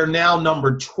 They're now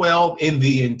number 12 in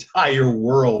the entire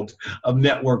world of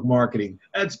network marketing.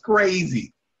 That's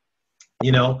crazy,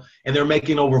 you know, and they're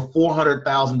making over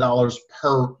 $400,000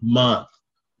 per month.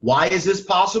 Why is this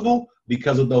possible?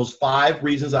 Because of those 5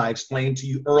 reasons I explained to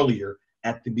you earlier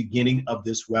at the beginning of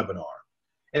this webinar.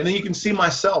 And then you can see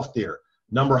myself there,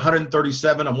 number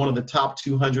 137. I'm one of the top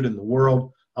 200 in the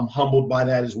world. I'm humbled by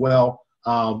that as well.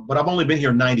 But I've only been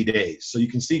here 90 days. So you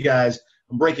can see, guys,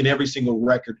 I'm breaking every single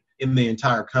record in the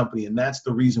entire company. And that's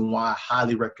the reason why I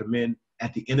highly recommend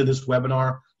at the end of this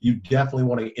webinar, you definitely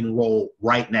want to enroll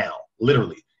right now.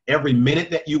 Literally, every minute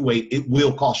that you wait, it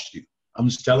will cost you. I'm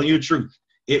just telling you the truth.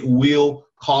 It will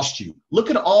cost you. Look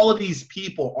at all of these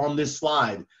people on this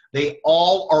slide. They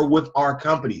all are with our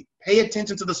company. Pay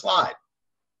attention to the slide.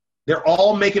 They're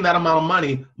all making that amount of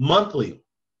money monthly.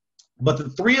 But the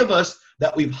 3 of us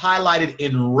that we've highlighted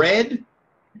in red,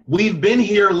 we've been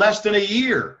here less than a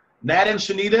year. Nat and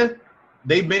Shanita,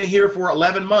 they've been here for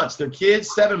 11 months. Their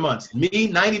kids, 7 months. Me,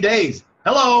 90 days.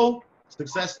 Hello.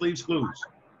 Success leaves clues.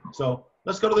 So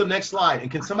let's go to the next slide. And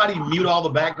can somebody mute all the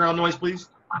background noise, please?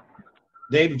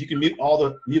 Dave, if you can mute all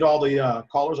the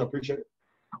callers, I appreciate it.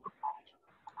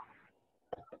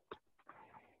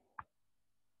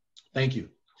 Thank you.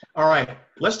 All right,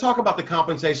 let's talk about the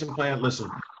compensation plan. Listen,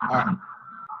 all right.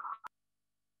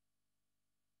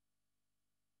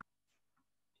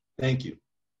 Thank you.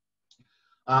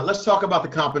 Let's talk about the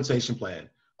compensation plan.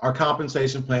 Our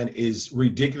compensation plan is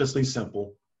ridiculously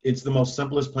simple. It's the most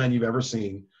simplest plan you've ever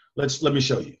seen. Let me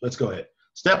show you. Let's go ahead.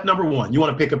 Step number 1, you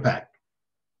want to pick a pack.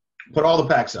 Put all the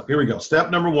packs up. Here we go. Step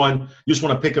number 1, you just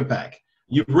want to pick a pack.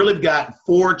 You've really got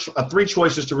 3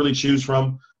 choices to really choose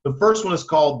from. The first one is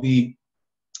called the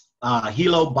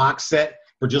helo box set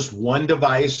for just 1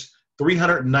 device,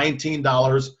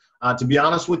 $319. To be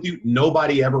honest with you,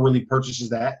 nobody ever really purchases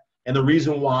that. And the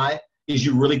reason why is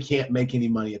you really can't make any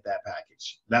money at that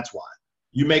package. That's why.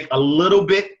 You make a little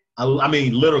bit. I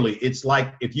mean, literally, it's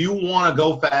like if you want to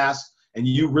go fast and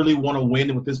you really want to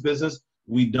win with this business,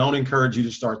 we don't encourage you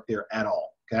to start there at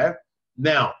all, okay?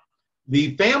 Now,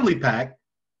 the family pack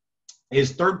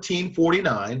is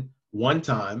 $13.49 one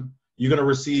time. You're going to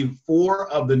receive 4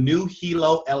 of the new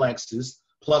Helo LXs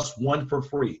plus 1 for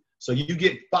free. So you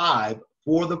get 5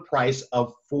 for the price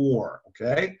of 4,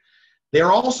 okay?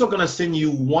 They're also going to send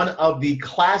you 1 of the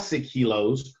classic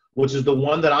Helos, which is the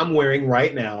one that I'm wearing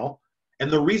right now. And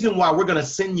the reason why we're going to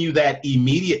send you that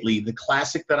immediately, the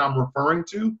classic that I'm referring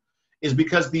to, is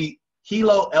because the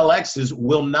Helo LXs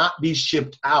will not be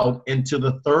shipped out until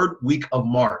the 3rd week of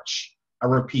March. I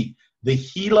repeat, the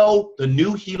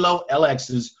new Helo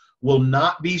LXs will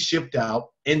not be shipped out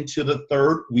into the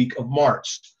 3rd week of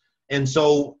March. And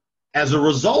so as a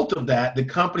result of that, the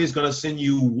company is going to send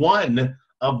you 1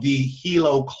 of the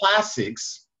Helo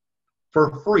Classics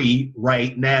for free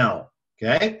right now,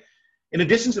 okay? In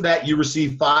addition to that, you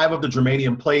receive 5 of the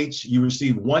germanium plates. You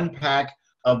receive 1 pack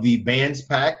of the bands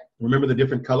pack. Remember the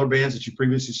different color bands that you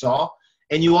previously saw?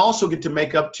 And you also get to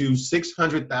make up to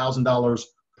 $600,000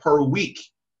 per week,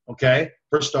 okay,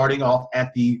 for starting off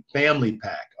at the family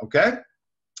pack, okay?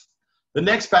 The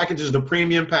next package is the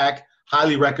premium pack.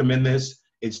 Highly recommend this.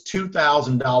 It's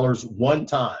 $2,000 one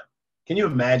time. Can you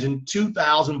imagine?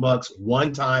 $2,000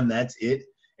 one time, that's it.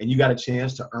 And you got a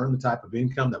chance to earn the type of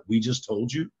income that we just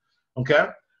told you, okay?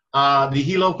 The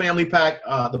Helo family pack,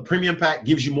 the premium pack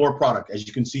gives you more product, as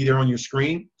you can see there on your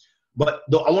screen. But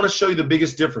I want to show you the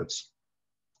biggest difference.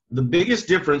 The biggest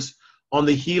difference on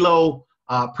the Helo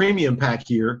premium pack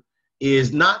here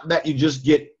is not that you just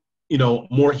get, you know,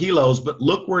 more Helos, but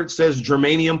look where it says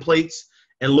germanium plates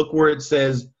and look where it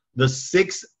says the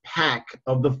 6-pack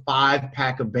of the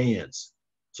 5-pack of bands.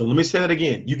 So let me say that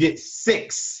again. You get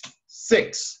six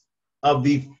of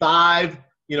the 5,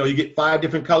 you know, you get 5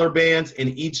 different color bands in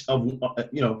each of,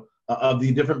 of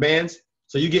the different bands.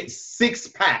 So you get 6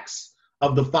 packs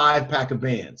of the 5-pack of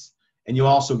bands. And you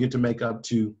also get to make up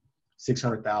to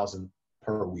 $600,000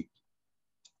 per week.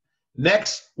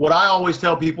 Next, what I always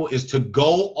tell people is to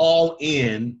go all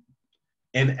in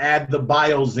and add the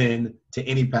bios in to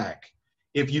any pack.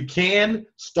 If you can,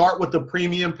 start with the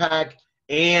premium pack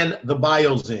and the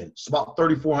bios in. It's about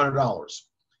 $3,400.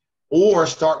 Or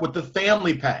start with the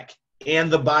family pack and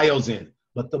the bios in.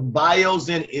 But the bios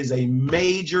in is a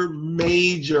major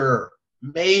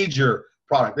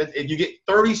product. If you get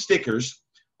 30 stickers,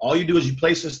 all you do is you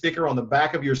place a sticker on the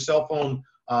back of your cell phone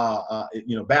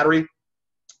battery,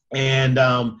 And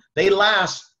they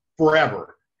last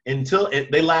forever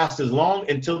they last as long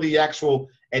until the actual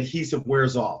adhesive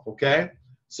wears off, okay?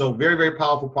 So very, very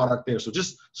powerful product there. So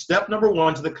just step number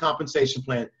 1 to the compensation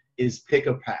plan is pick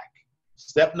a pack.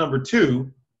 Step number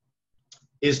 2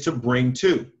 is to bring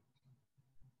 2.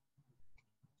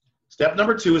 Step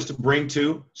number 2 is to bring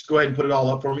 2. Just go ahead and put it all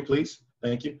up for me, please.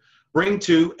 Thank you. Bring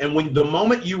 2, and the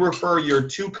moment you refer your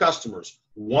 2 customers,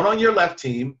 one on your left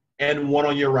team and one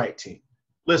on your right team.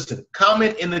 Listen,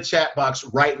 comment in the chat box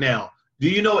right now. Do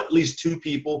you know at least 2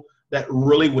 people that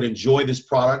really would enjoy this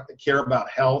product, that care about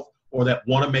health, or that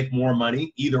want to make more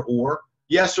money, either or?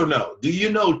 Yes or no? Do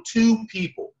you know 2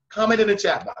 people? Comment in the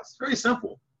chat box. It's very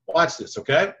simple. Watch this,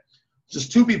 okay?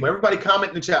 Just 2 people. Everybody comment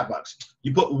in the chat box.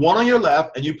 You put one on your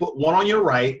left and you put one on your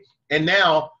right, and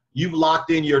now you've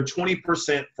locked in your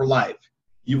 20% for life.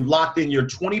 You've locked in your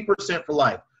 20% for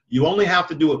life. You only have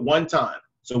to do it one time.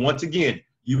 So once again,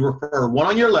 you refer one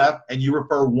on your left and you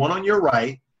refer one on your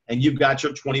right, and you've got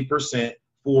your 20%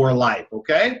 for life,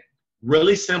 okay?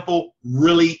 Really simple,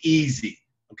 really easy,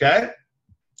 okay?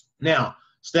 Now,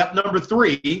 step number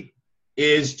 3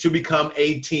 is to become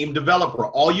a team developer.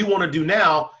 All you want to do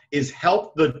now is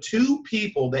help the 2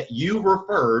 people that you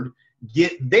referred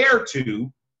get their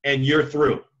 2, and you're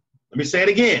through. Let me say it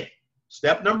again.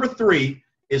 Step number 3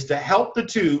 is to help the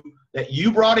 2 that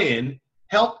you brought in,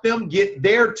 help them get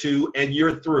their 2, and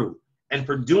you're through. And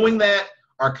for doing that,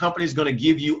 our company is going to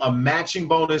give you a matching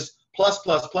bonus plus.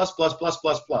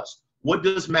 What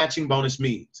does matching bonus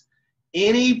mean?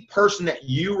 Any person that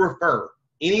you refer,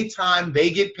 anytime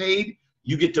they get paid,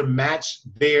 you get to match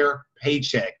their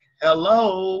paycheck.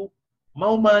 Hello,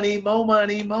 more money, more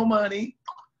money, more money.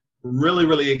 Really,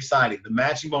 really exciting. The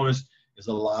matching bonus is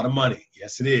a lot of money.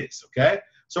 Yes, it is, okay?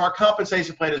 So our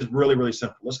compensation plan is really, really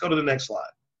simple. Let's go to the next slide.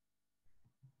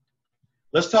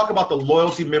 Let's talk about the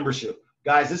loyalty membership.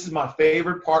 Guys, this is my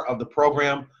favorite part of the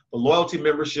program. The loyalty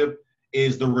membership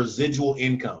is the residual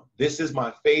income. This is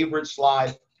my favorite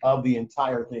slide of the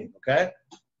entire thing, okay?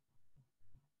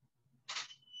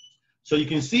 So you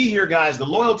can see here, guys, the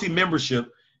loyalty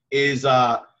membership is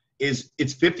it's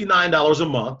 $59 a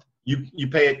month. You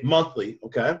pay it monthly,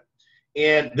 okay?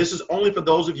 And this is only for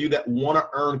those of you that want to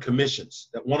earn commissions,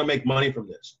 that want to make money from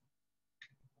this.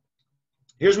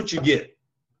 Here's what you get.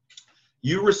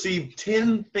 You receive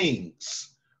 10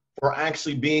 things for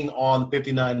actually being on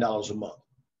 $59 a month.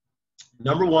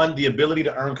 Number 1, the ability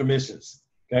to earn commissions.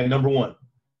 Okay, number 1.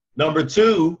 Number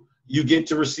 2, you get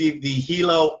to receive the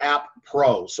Helo app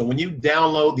Pro. So when you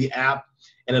download the app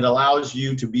and it allows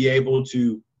you to be able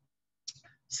to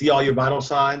see all your vital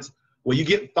signs, well, you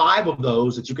get 5 of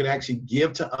those that you can actually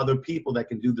give to other people that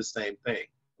can do the same thing.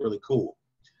 Really cool.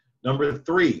 Number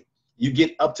 3, you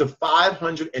get up to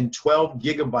 512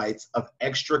 gigabytes of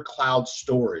extra cloud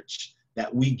storage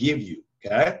that we give you,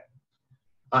 okay?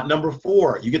 Number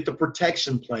 4, you get the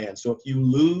protection plan. So if you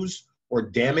lose or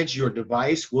damage your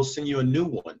device, we'll send you a new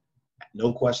one.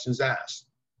 No questions asked.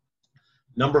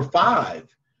 Number 5,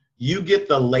 you get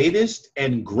the latest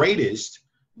and greatest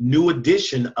new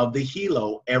edition of the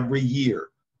Helo every year.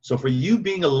 So for you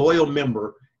being a loyal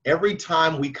member, every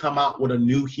time we come out with a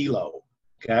new Helo,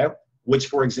 okay, which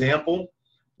for example,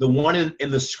 the one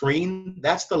in the screen,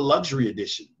 that's the luxury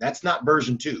edition. That's not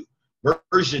version 2.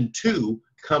 Version 2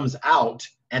 comes out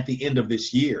at the end of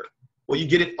this year. Well, you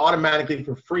get it automatically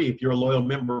for free if you're a loyal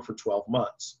member for 12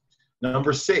 months.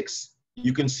 Number 6,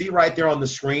 you can see right there on the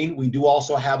screen, we do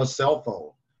also have a cell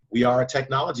phone. We are a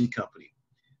technology company.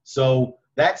 So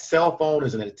that cell phone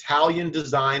is an Italian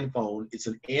design phone. It's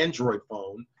an Android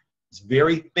phone. It's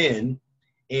very thin,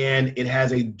 and it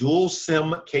has a dual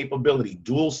SIM capability,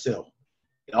 dual SIM.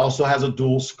 It also has a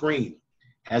dual screen,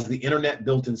 has the internet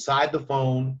built inside the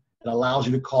phone. It allows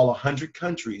you to call 100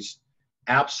 countries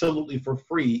absolutely for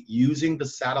free using the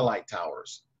satellite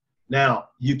towers. Now,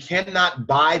 you cannot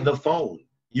buy the phone.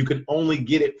 You can only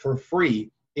get it for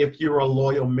free if you're a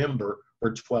loyal member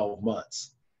for 12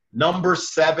 months. Number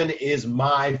 7 is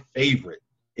my favorite.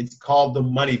 It's called the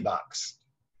Money Box.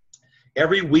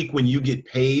 Every week when you get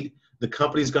paid, the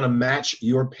company is going to match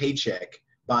your paycheck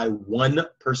by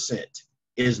 1%.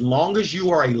 As long as you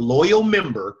are a loyal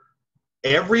member,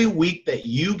 every week that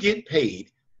you get paid,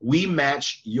 we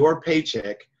match your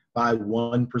paycheck by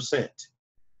 1%.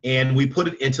 And we put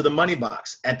it into the Money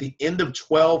Box. At the end of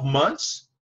 12 months,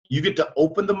 you get to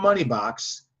open the Money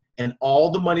Box, and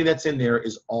all the money that's in there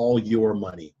is all your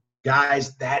money.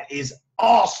 Guys, that is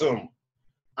awesome.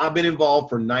 I've been involved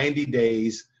for 90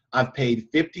 days. I've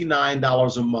paid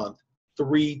 $59 a month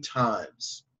 3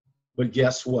 times. But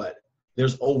guess what?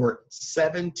 There's over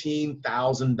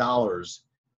 $17,000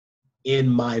 in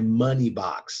my money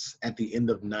box at the end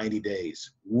of 90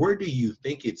 days? Where do you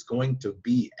think it's going to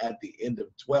be at the end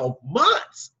of 12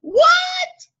 months? What?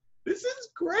 This is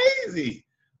crazy.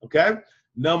 Okay.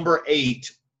 Number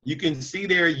 8, you can see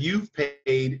there you've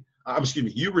paid,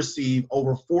 you receive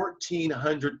over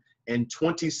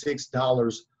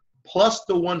 $1,426 plus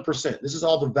the 1%. This is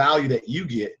all the value that you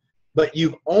get, but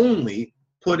you've only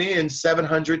put in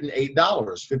 $708,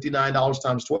 $59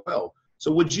 times 12.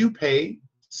 So would you pay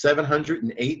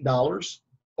 $708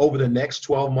 over the next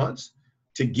 12 months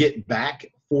to get back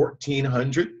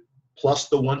 $1,400 plus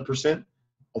the 1%?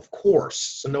 Of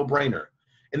course, it's a no-brainer.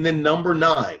 And then number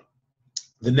 9,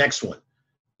 the next one.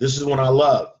 This is one I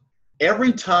love.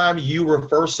 Every time you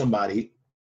refer somebody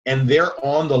and they're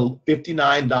on the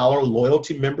 $59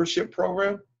 loyalty membership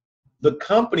program, the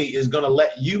company is going to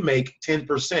let you make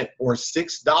 10% or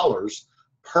 $6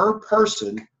 per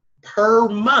person per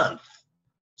month.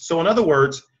 So in other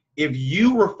words, if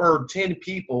you refer 10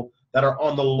 people that are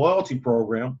on the loyalty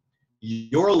program,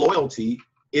 your loyalty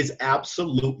is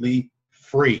absolutely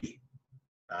free.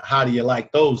 How do you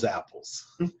like those apples?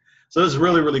 So this is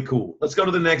really, really cool. Let's go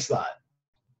to the next slide.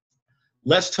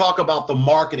 Let's talk about the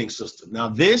marketing system. Now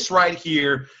this right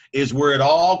here is where it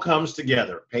all comes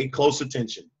together. Pay close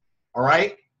attention. All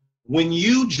right. When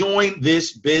you join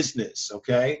this business,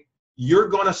 okay, you're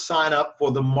going to sign up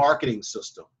for the marketing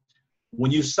system. When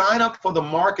you sign up for the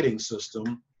marketing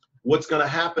system, what's going to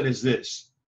happen is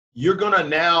this. You're going to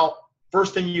now,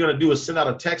 first thing you're going to do is send out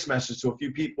a text message to a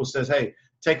few people that says, hey,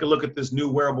 take a look at this new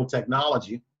wearable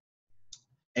technology.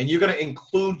 And you're going to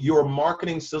include your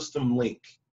marketing system link,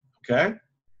 okay,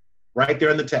 right there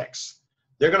in the text.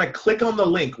 They're going to click on the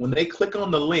link. When they click on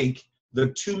the link, the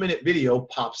 2-minute video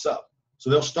pops up. So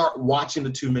they'll start watching the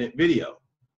 2-minute video,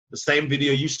 the same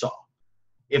video you saw.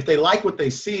 If they like what they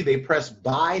see, they press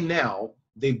buy now.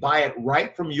 They buy it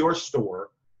right from your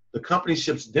store. The company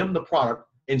ships them the product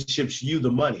and ships you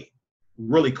the money.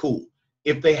 Really cool.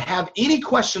 If they have any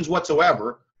questions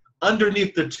whatsoever,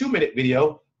 underneath the 2-minute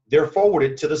video, they're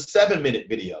forwarded to the 7-minute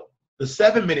video. The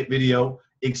 7-minute video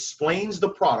explains the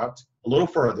product a little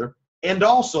further and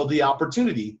also the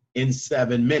opportunity in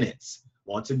 7 minutes.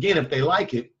 Once again, if they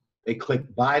like it, they click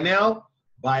buy now,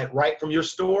 buy it right from your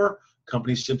store.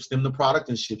 Company ships them the product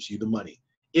and ships you the money.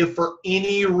 If for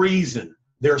any reason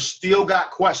they're still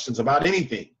got questions about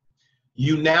anything,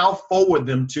 you now forward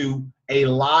them to a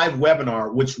live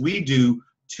webinar, which we do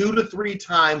 2 to 3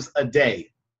 times a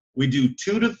day. We do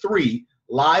 2 to 3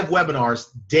 live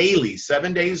webinars daily,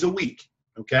 7 days a week,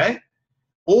 okay?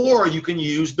 Or you can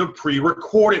use the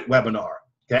pre-recorded webinar,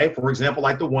 okay? For example,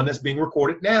 like the one that's being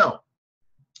recorded now.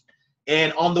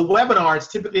 And on the webinar,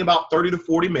 it's typically about 30 to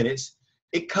 40 minutes.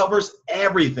 It covers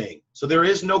everything, so there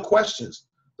is no questions.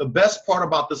 The best part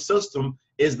about the system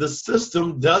is the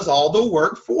system does all the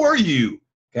work for you,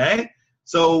 okay?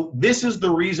 So this is the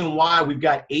reason why we've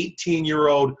got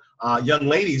 18-year-old young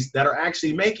ladies that are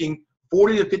actually making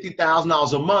 $40,000 to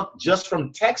 $50,000 a month just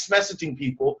from text messaging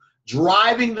people,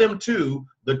 driving them to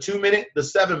the 2-minute, the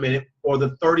 7-minute, or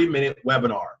the 30-minute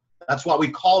webinar. That's why we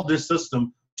call this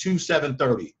system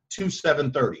 2730,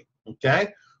 2730,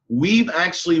 okay? We've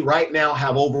actually right now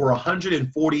have over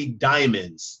 140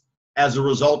 diamonds as a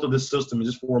result of this system in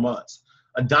just 4 months.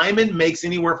 A diamond makes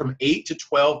anywhere from $8,000 to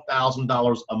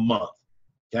 $12,000 a month,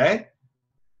 okay?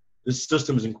 This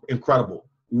system is incredible.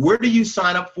 Where do you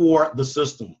sign up for the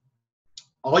system?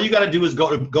 All you got to do is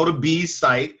go to B's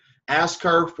site, ask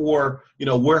her for, you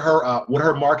know, where her what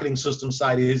her marketing system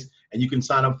site is, and you can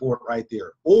sign up for it right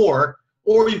there. Or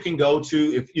you can go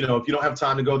to, if you don't have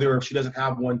time to go there, or if she doesn't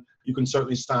have one, you can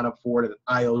certainly sign up for it at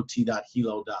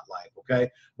iot.helo.life, okay?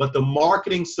 But the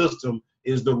marketing system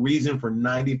is the reason for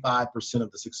 95%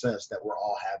 of the success that we're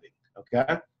all having,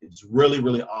 okay? It's really,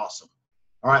 really awesome.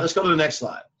 All right, let's go to the next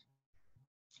slide.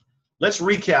 Let's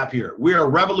recap here. We are a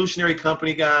revolutionary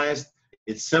company, guys.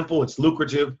 It's simple, it's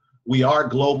lucrative. We are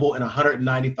global in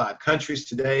 195 countries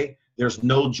today. There's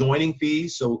no joining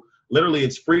fees, so literally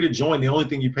it's free to join. The only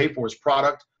thing you pay for is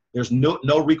product. There's no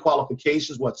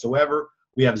requalifications whatsoever.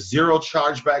 We have 0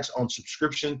 chargebacks on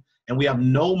subscription, and we have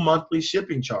no monthly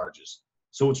shipping charges.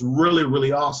 So it's really,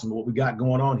 really awesome what we got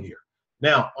going on here.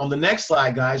 Now, on the next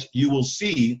slide, guys, you will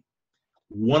see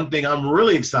one thing I'm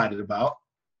really excited about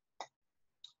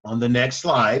on the next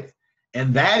slide,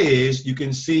 and that is you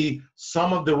can see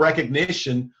some of the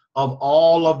recognition of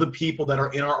all of the people that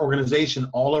are in our organization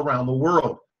all around the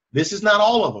world. This is not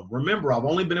all of them. Remember, I've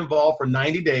only been involved for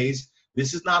 90 days.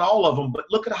 This is not all of them, but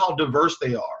look at how diverse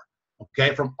they are,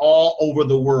 okay, from all over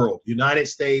the world. United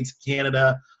States,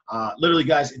 Canada, literally,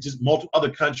 guys, it's just multiple other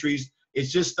countries.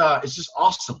 It's just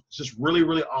awesome. It's just really,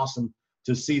 really awesome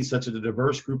to see such a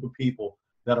diverse group of people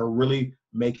that are really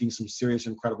making some serious,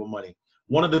 incredible money.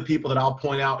 One of the people that I'll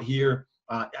point out here,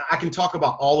 I can talk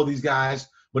about all of these guys,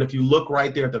 but if you look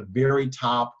right there at the very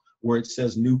top where it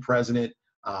says new president,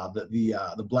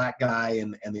 the black guy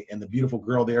and the beautiful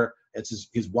girl there, it's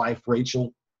his wife,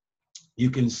 Rachel.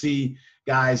 You can see,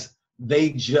 guys,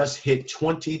 they just hit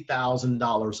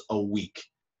 $20,000 a week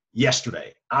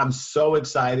yesterday. I'm so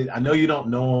excited. I know you don't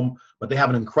know them, but they have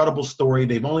an incredible story.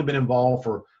 They've only been involved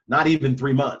for not even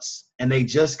 3 months, and they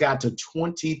just got to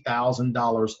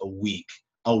 $20,000 a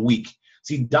week.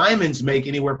 See, diamonds make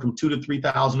anywhere from $2,000 to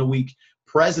 $3,000 a week.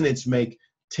 Presidents make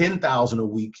 $10,000 a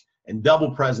week, and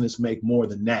double presidents make more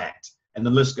than that. And the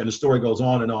list and the story goes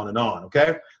on and on and on.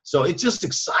 Okay, so it's just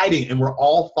exciting, and we're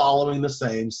all following the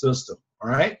same system. All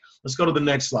right, let's go to the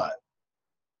next slide.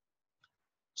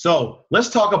 So let's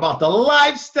talk about the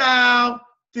lifestyle.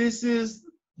 This is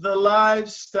the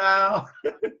lifestyle.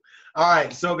 All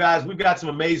right, so guys, we've got some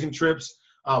amazing trips.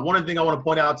 One thing I want to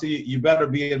point out to you, you better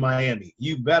be in Miami.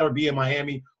 You better be in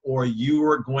Miami or you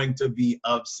are going to be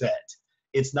upset.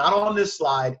 It's not on this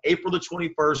slide, April the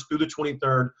 21st through the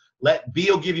 23rd.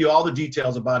 Beal give you all the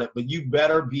details about it, but you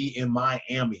better be in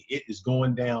Miami. It is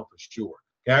going down for sure,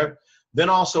 okay? Then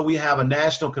also we have a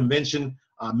national convention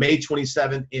May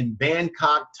 27th in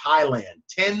Bangkok, Thailand.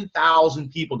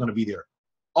 10,000 people going to be there.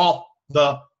 Off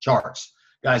the charts.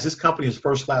 Guys, this company is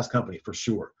first-class company for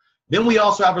sure. Then we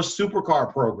also have a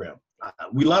supercar program.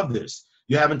 We love this.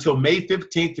 You have until May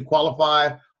 15th to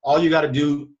qualify. All you got to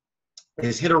do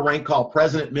is hit a rank called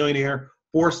President Millionaire,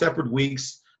 4 separate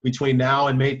weeks between now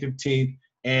and May 15th,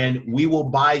 and we will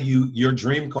buy you your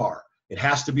dream car. It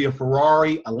has to be a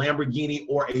Ferrari, a Lamborghini,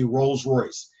 or a Rolls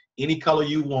Royce. Any color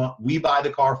you want, we buy the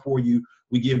car for you.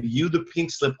 We give you the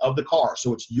pink slip of the car.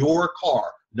 So it's your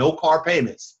car, no car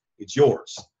payments. It's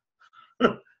yours.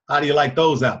 How do you like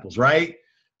those apples, right?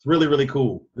 It's really, really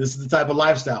cool. This is the type of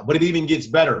lifestyle, but it even gets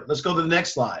better. Let's go to the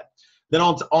next slide. Then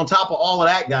on top of all of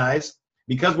that, guys,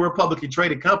 because we're a publicly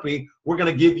traded company, we're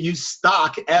going to give you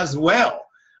stock as well.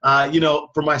 You know,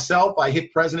 for myself, I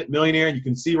hit President Millionaire, and you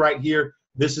can see right here,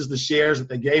 this is the shares that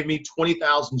they gave me,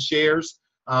 20,000 shares,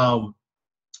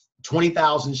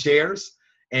 20,000 shares,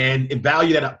 and it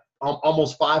valued at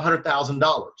almost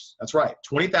 $500,000. That's right,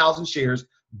 20,000 shares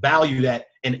valued at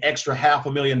an extra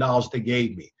 $500,000 they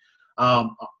gave me.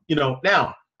 You know,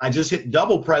 now I just hit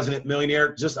double President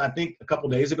Millionaire just, I think, a couple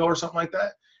days ago or something like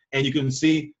that. And you can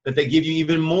see that they give you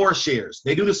even more shares.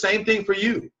 They do the same thing for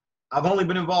you. I've only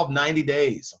been involved 90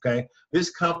 days, okay? This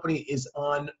company is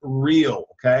unreal,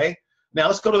 okay? Now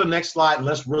let's go to the next slide and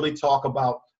let's really talk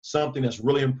about something that's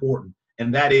really important,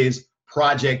 and that is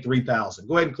Project 3000.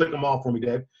 Go ahead and click them all for me,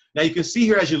 Dave. Now you can see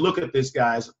here as you look at this,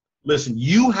 guys, listen,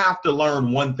 you have to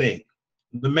learn one thing.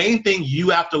 The main thing you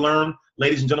have to learn,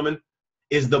 ladies and gentlemen,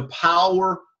 is the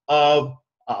power of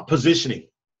positioning.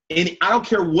 And I don't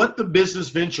care what the business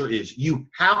venture is, you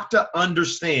have to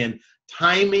understand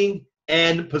timing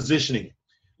and positioning.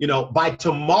 You know, by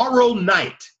tomorrow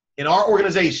night in our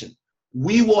organization,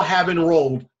 we will have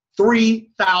enrolled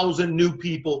 3,000 new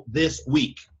people this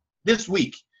week.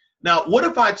 Now, what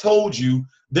if I told you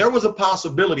there was a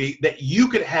possibility that you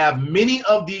could have many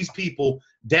of these people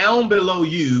down below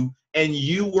you and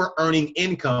you were earning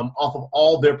income off of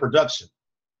all their production?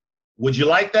 Would you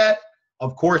like that?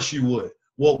 Of course you would.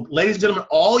 Well, ladies and gentlemen,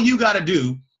 all you got to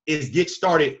do is get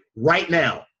started right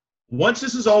now. Once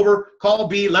this is over, call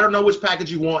B, let her know which package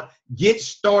you want. Get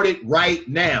started right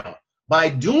now. By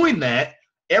doing that,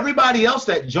 everybody else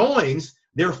that joins,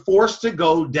 they're forced to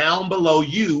go down below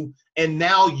you, and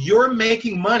now you're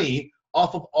making money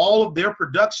off of all of their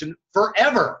production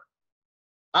forever.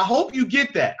 I hope you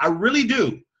get that. I really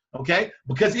do, okay?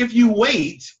 Because if you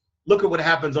wait, look at what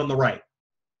happens on the right.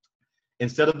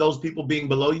 Instead of those people being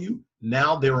below you,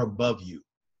 now they're above you.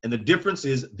 And the difference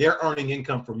is they're earning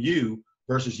income from you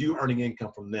versus you earning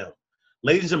income from them.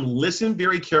 Ladies and gentlemen, listen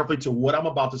very carefully to what I'm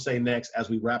about to say next as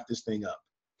we wrap this thing up,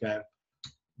 okay?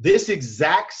 This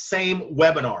exact same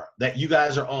webinar that you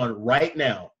guys are on right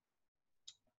now,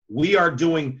 we are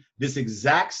doing this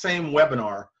exact same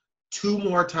webinar 2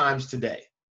 more times today.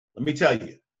 Let me tell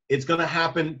you, it's going to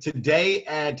happen today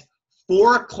at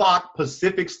 4 o'clock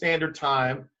Pacific Standard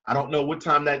Time. I don't know what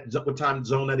time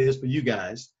zone that is for you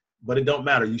guys, but it don't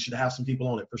matter. You should have some people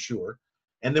on it for sure.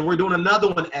 And then we're doing another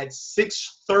one at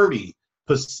 6:30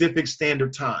 Pacific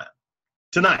Standard Time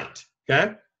tonight,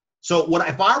 okay? So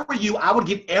if I were you, I would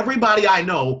get everybody I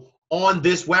know on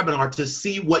this webinar to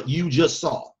see what you just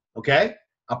saw, okay?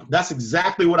 That's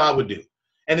exactly what I would do.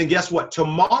 And then guess what?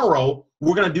 Tomorrow,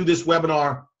 we're going to do this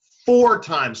webinar 4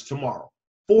 times tomorrow.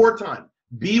 4 times.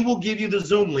 B will give you the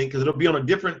Zoom link because it'll be on a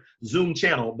different Zoom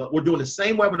channel, but we're doing the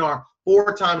same webinar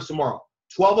 4 times tomorrow.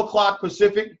 12 o'clock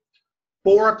Pacific,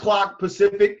 4 o'clock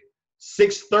Pacific,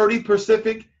 6:30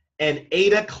 Pacific, and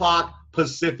 8 o'clock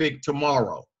Pacific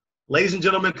tomorrow. Ladies and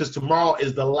gentlemen, because tomorrow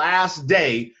is the last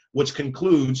day, which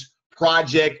concludes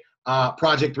Project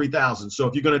 3000. So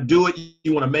if you're going to do it,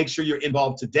 you want to make sure you're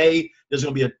involved today. There's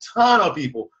going to be a ton of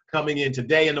people coming in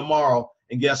today and tomorrow.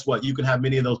 And guess what? You can have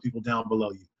many of those people down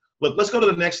below you. Look, let's go to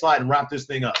the next slide and wrap this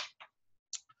thing up.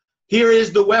 Here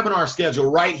is the webinar schedule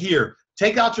right here.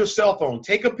 Take out your cell phone.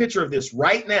 Take a picture of this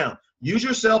right now. Use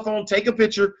your cell phone. Take a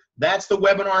picture. That's the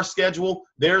webinar schedule.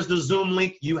 There's the Zoom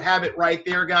link. You have it right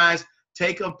there, guys.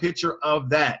 Take a picture of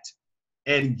that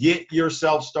and get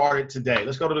yourself started today.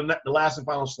 Let's go to the last and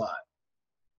final slide.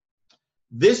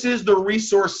 This is the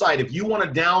resource site. If you want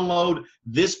to download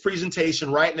this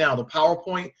presentation right now, the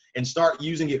PowerPoint, and start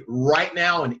using it right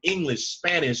now in English,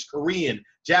 Spanish, Korean,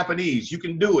 Japanese, you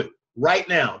can do it right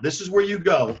now. This is where you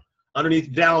go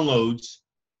underneath downloads,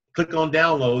 click on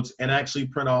downloads, and actually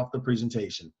print off the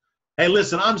presentation. Hey,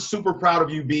 listen, I'm super proud of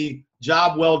you, B.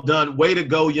 Job well done. Way to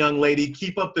go, young lady.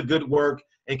 Keep up the good work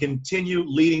and continue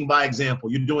leading by example.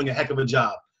 You're doing a heck of a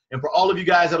job. And for all of you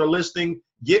guys that are listening,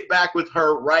 get back with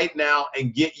her right now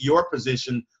and get your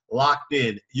position locked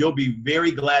in. You'll be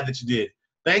very glad that you did.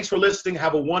 Thanks for listening.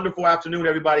 Have a wonderful afternoon,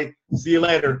 everybody. See you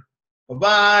later.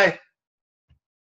 Bye-bye.